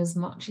give as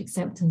much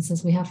acceptance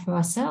as we have for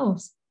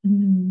ourselves.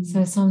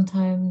 So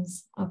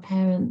sometimes our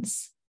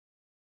parents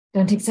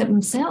don't accept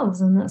themselves,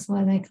 and that's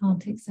why they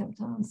can't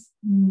accept us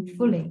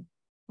fully.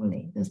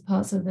 There's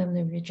parts of them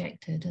they've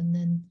rejected, and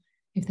then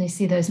if they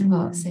see those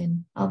parts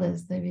in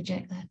others, they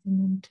reject that in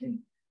them too.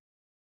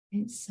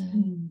 It's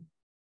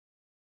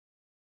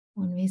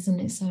one reason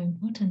it's so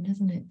important,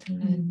 isn't it, to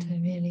learn to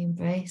really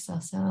embrace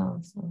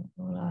ourselves,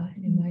 all our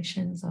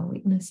emotions, our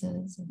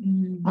weaknesses,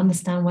 and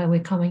understand where we're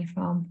coming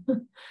from,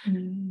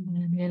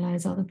 and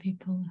realize other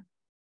people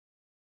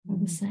are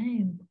the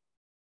same.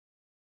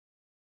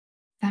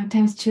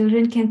 Sometimes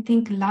children can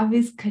think love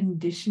is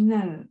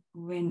conditional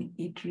when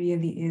it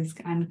really is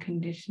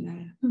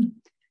unconditional.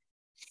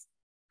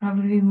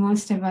 Probably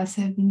most of us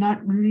have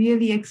not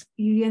really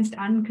experienced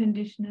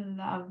unconditional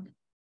love.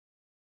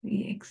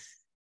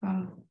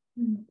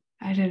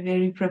 At a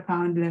very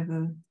profound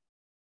level.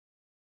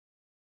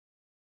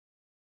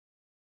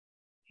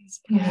 It's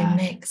probably a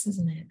mix,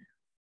 isn't it?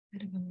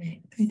 Bit of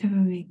a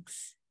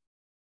mix.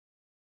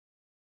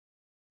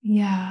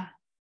 Yeah.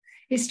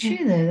 It's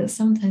true though that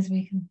sometimes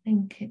we can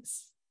think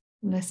it's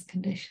less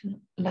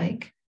conditional,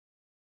 like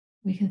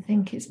we can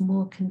think it's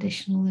more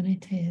conditional than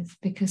it is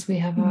because we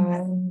have our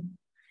own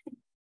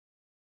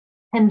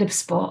end of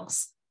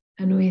spots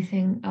and we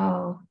think,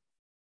 oh,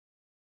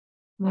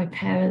 my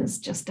parents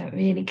just don't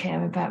really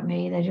care about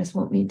me. They just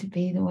want me to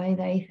be the way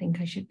they think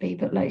I should be.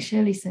 But like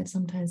Shirley said,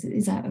 sometimes it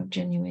is out of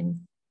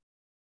genuine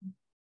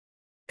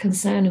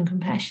concern and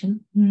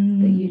compassion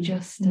that you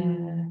just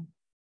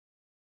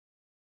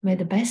made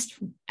the best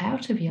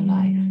out of your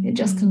life. It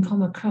just can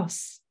come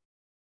across,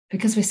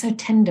 because we're so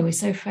tender, we're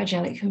so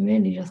fragile, it can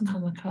really just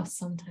come across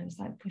sometimes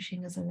like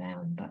pushing us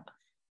around. But I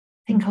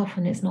think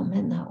often it's not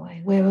meant that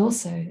way. We're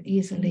also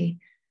easily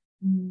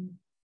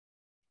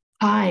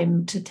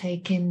time to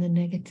take in the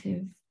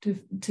negative, to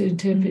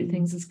interpret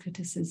things as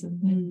criticism,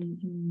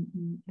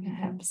 and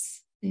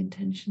perhaps the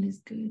intention is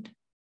good.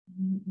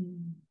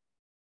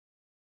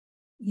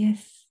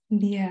 Yes,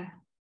 Leah.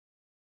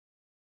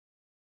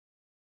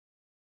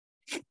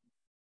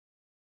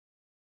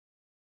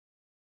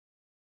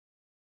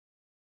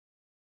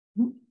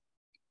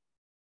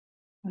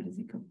 How does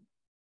it go?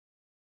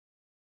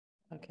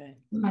 Okay.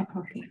 My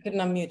pocket. I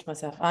couldn't unmute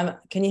myself.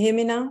 Can you hear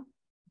me now?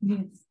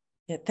 Yes.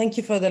 Yeah, thank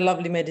you for the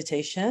lovely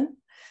meditation,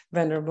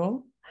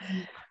 Venerable.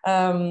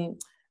 Forgiveness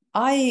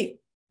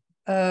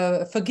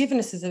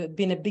has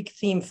been a big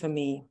theme for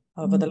me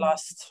over the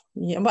last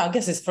year. Well, I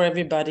guess it's for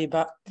everybody,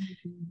 but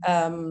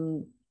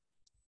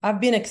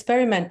I've been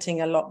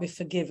experimenting a lot with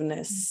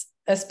forgiveness,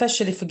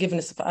 especially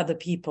forgiveness for other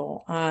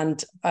people.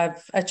 And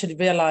I've actually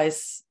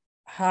realized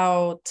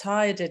how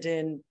tied it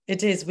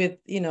is with,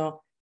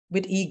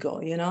 with ego,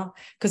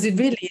 because it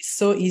really is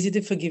so easy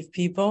to forgive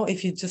people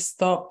if you just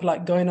stop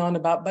like going on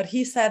about, but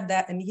he said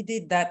that and he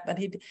did that, but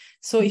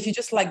so if you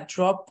just like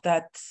drop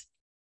that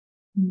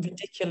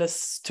ridiculous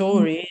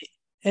story,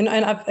 and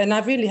I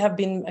really have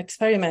been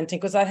experimenting,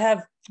 because I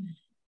have,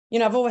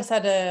 I've always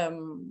had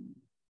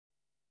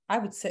I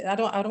would say, I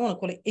don't want to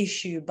call it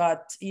issue,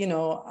 but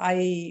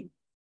I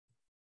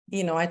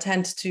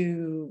tend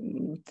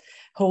to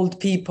hold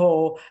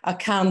people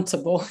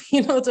accountable,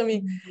 you know what I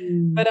mean?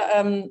 But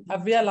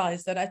I've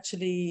realized that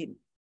actually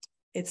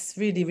it's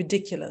really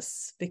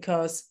ridiculous,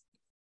 because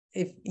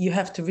if you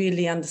have to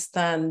really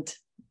understand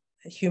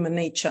human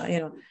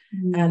nature,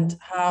 and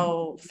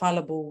how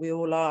fallible we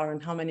all are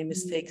and how many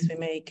mistakes we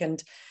make.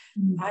 And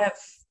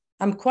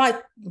I'm quite,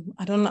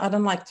 I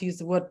don't like to use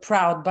the word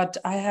proud, but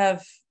I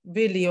have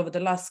really over the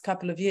last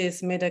couple of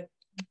years made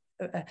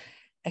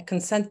a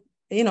consent,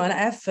 an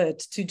effort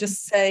to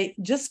just say,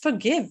 just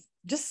forgive,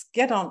 just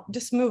get on,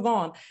 just move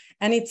on.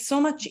 And it's so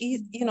much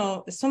easy,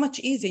 so much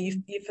easier.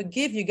 You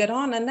forgive, you get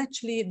on, and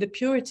actually the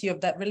purity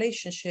of that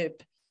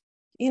relationship,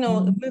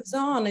 moves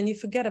on, and you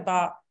forget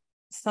about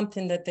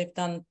something that they've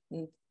done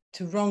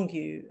to wrong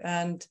you.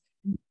 And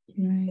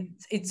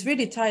it's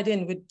really tied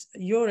in with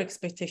your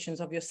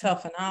expectations of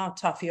yourself and how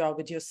tough you are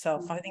with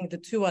yourself. I think the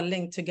two are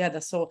linked together.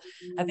 So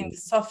I think the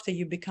softer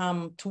you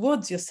become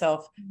towards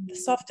yourself, the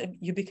softer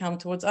you become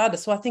towards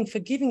others. So I think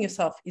forgiving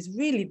yourself is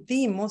really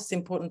the most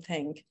important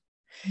thing,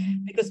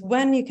 because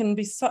when you can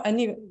be so,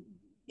 and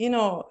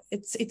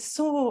it's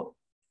so,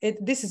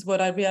 this is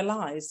what I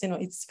realized,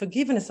 it's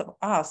forgiveness of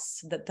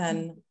us that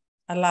then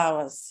allow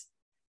us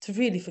to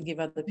really forgive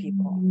other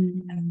people.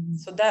 And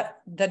so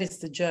that is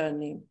the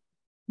journey,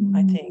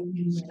 I think,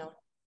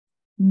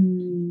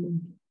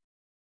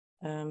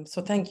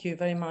 so thank you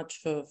very much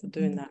for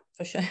doing that,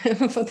 for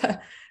sharing,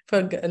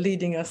 for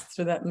leading us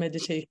through that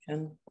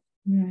meditation.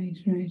 Right.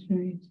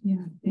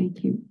 Yeah,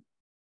 thank you.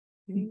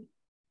 I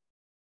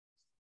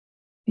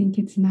think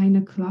it's 9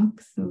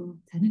 o'clock, so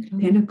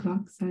 10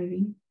 o'clock,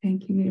 sorry.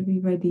 Thank you,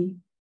 everybody.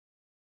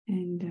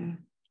 And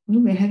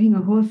we're having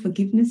a whole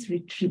forgiveness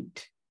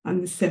retreat on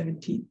the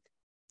 17th.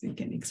 So you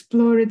can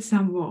explore it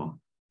some more.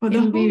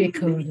 It'll be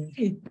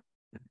recorded.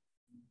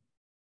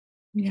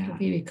 Yeah. It'll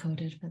be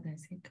recorded for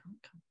those who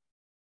can't come.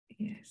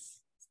 Yes.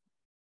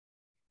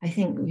 I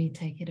think we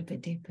take it a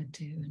bit deeper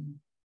too, and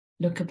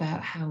look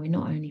about how we're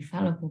not only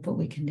fallible, but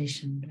we're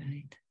conditioned,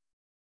 right?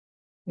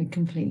 We're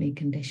completely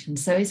conditioned.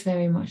 So it's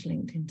very much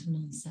linked into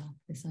non-self,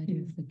 this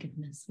idea of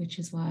forgiveness, which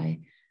is why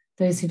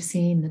those who've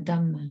seen the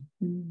Dhamma,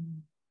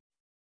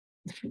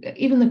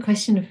 even the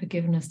question of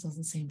forgiveness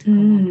doesn't seem to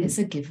come up. It's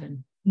a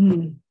given.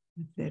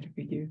 That's there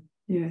for you.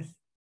 Yes.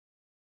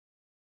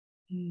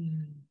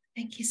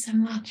 Thank you so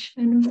much,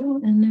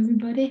 Venerable, and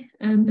everybody.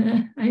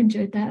 And I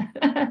enjoyed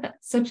that.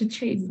 Such a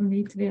treat for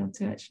me to be able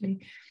to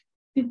actually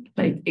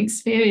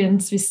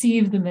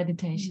receive the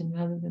meditation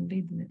rather than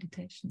lead the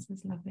meditations.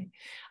 It's lovely.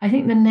 I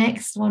think the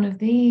next one of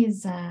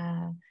these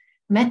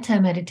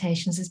metta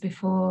meditations is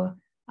before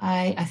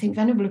I think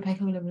Venerable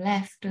Upekkha will have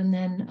left, and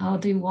then I'll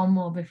do one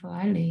more before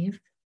I leave.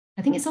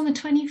 I think it's on the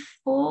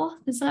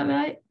 24th, is that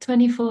right?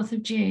 24th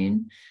of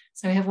June.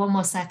 So we have one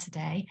more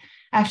Saturday.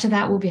 After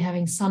that, we'll be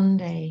having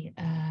Sunday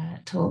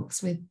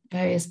talks with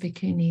various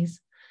bhikkhunis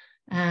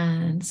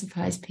and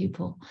surprise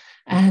people.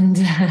 And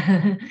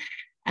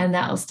And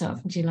that'll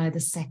start from July the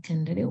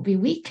 2nd, and it'll be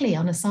weekly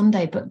on a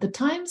Sunday, but the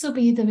times will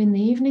be either in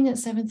the evening at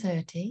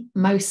 7:30,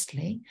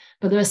 mostly,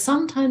 but there are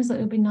some times that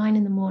it'll be 9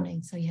 in the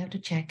morning, so you have to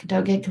check.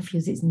 Don't get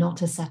confused, it's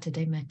not a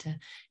Saturday metta.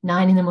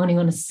 9 in the morning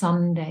on a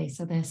Sunday,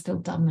 so there's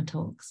still Dhamma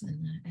talks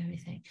and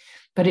everything.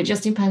 But it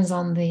just depends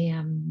on the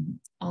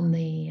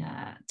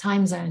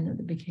time zone that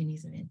the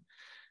bhikkhunis are in.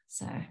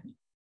 So,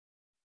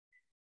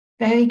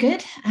 very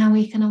good, and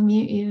we can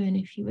unmute you, and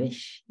if you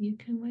wish, you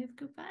can wave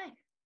goodbye.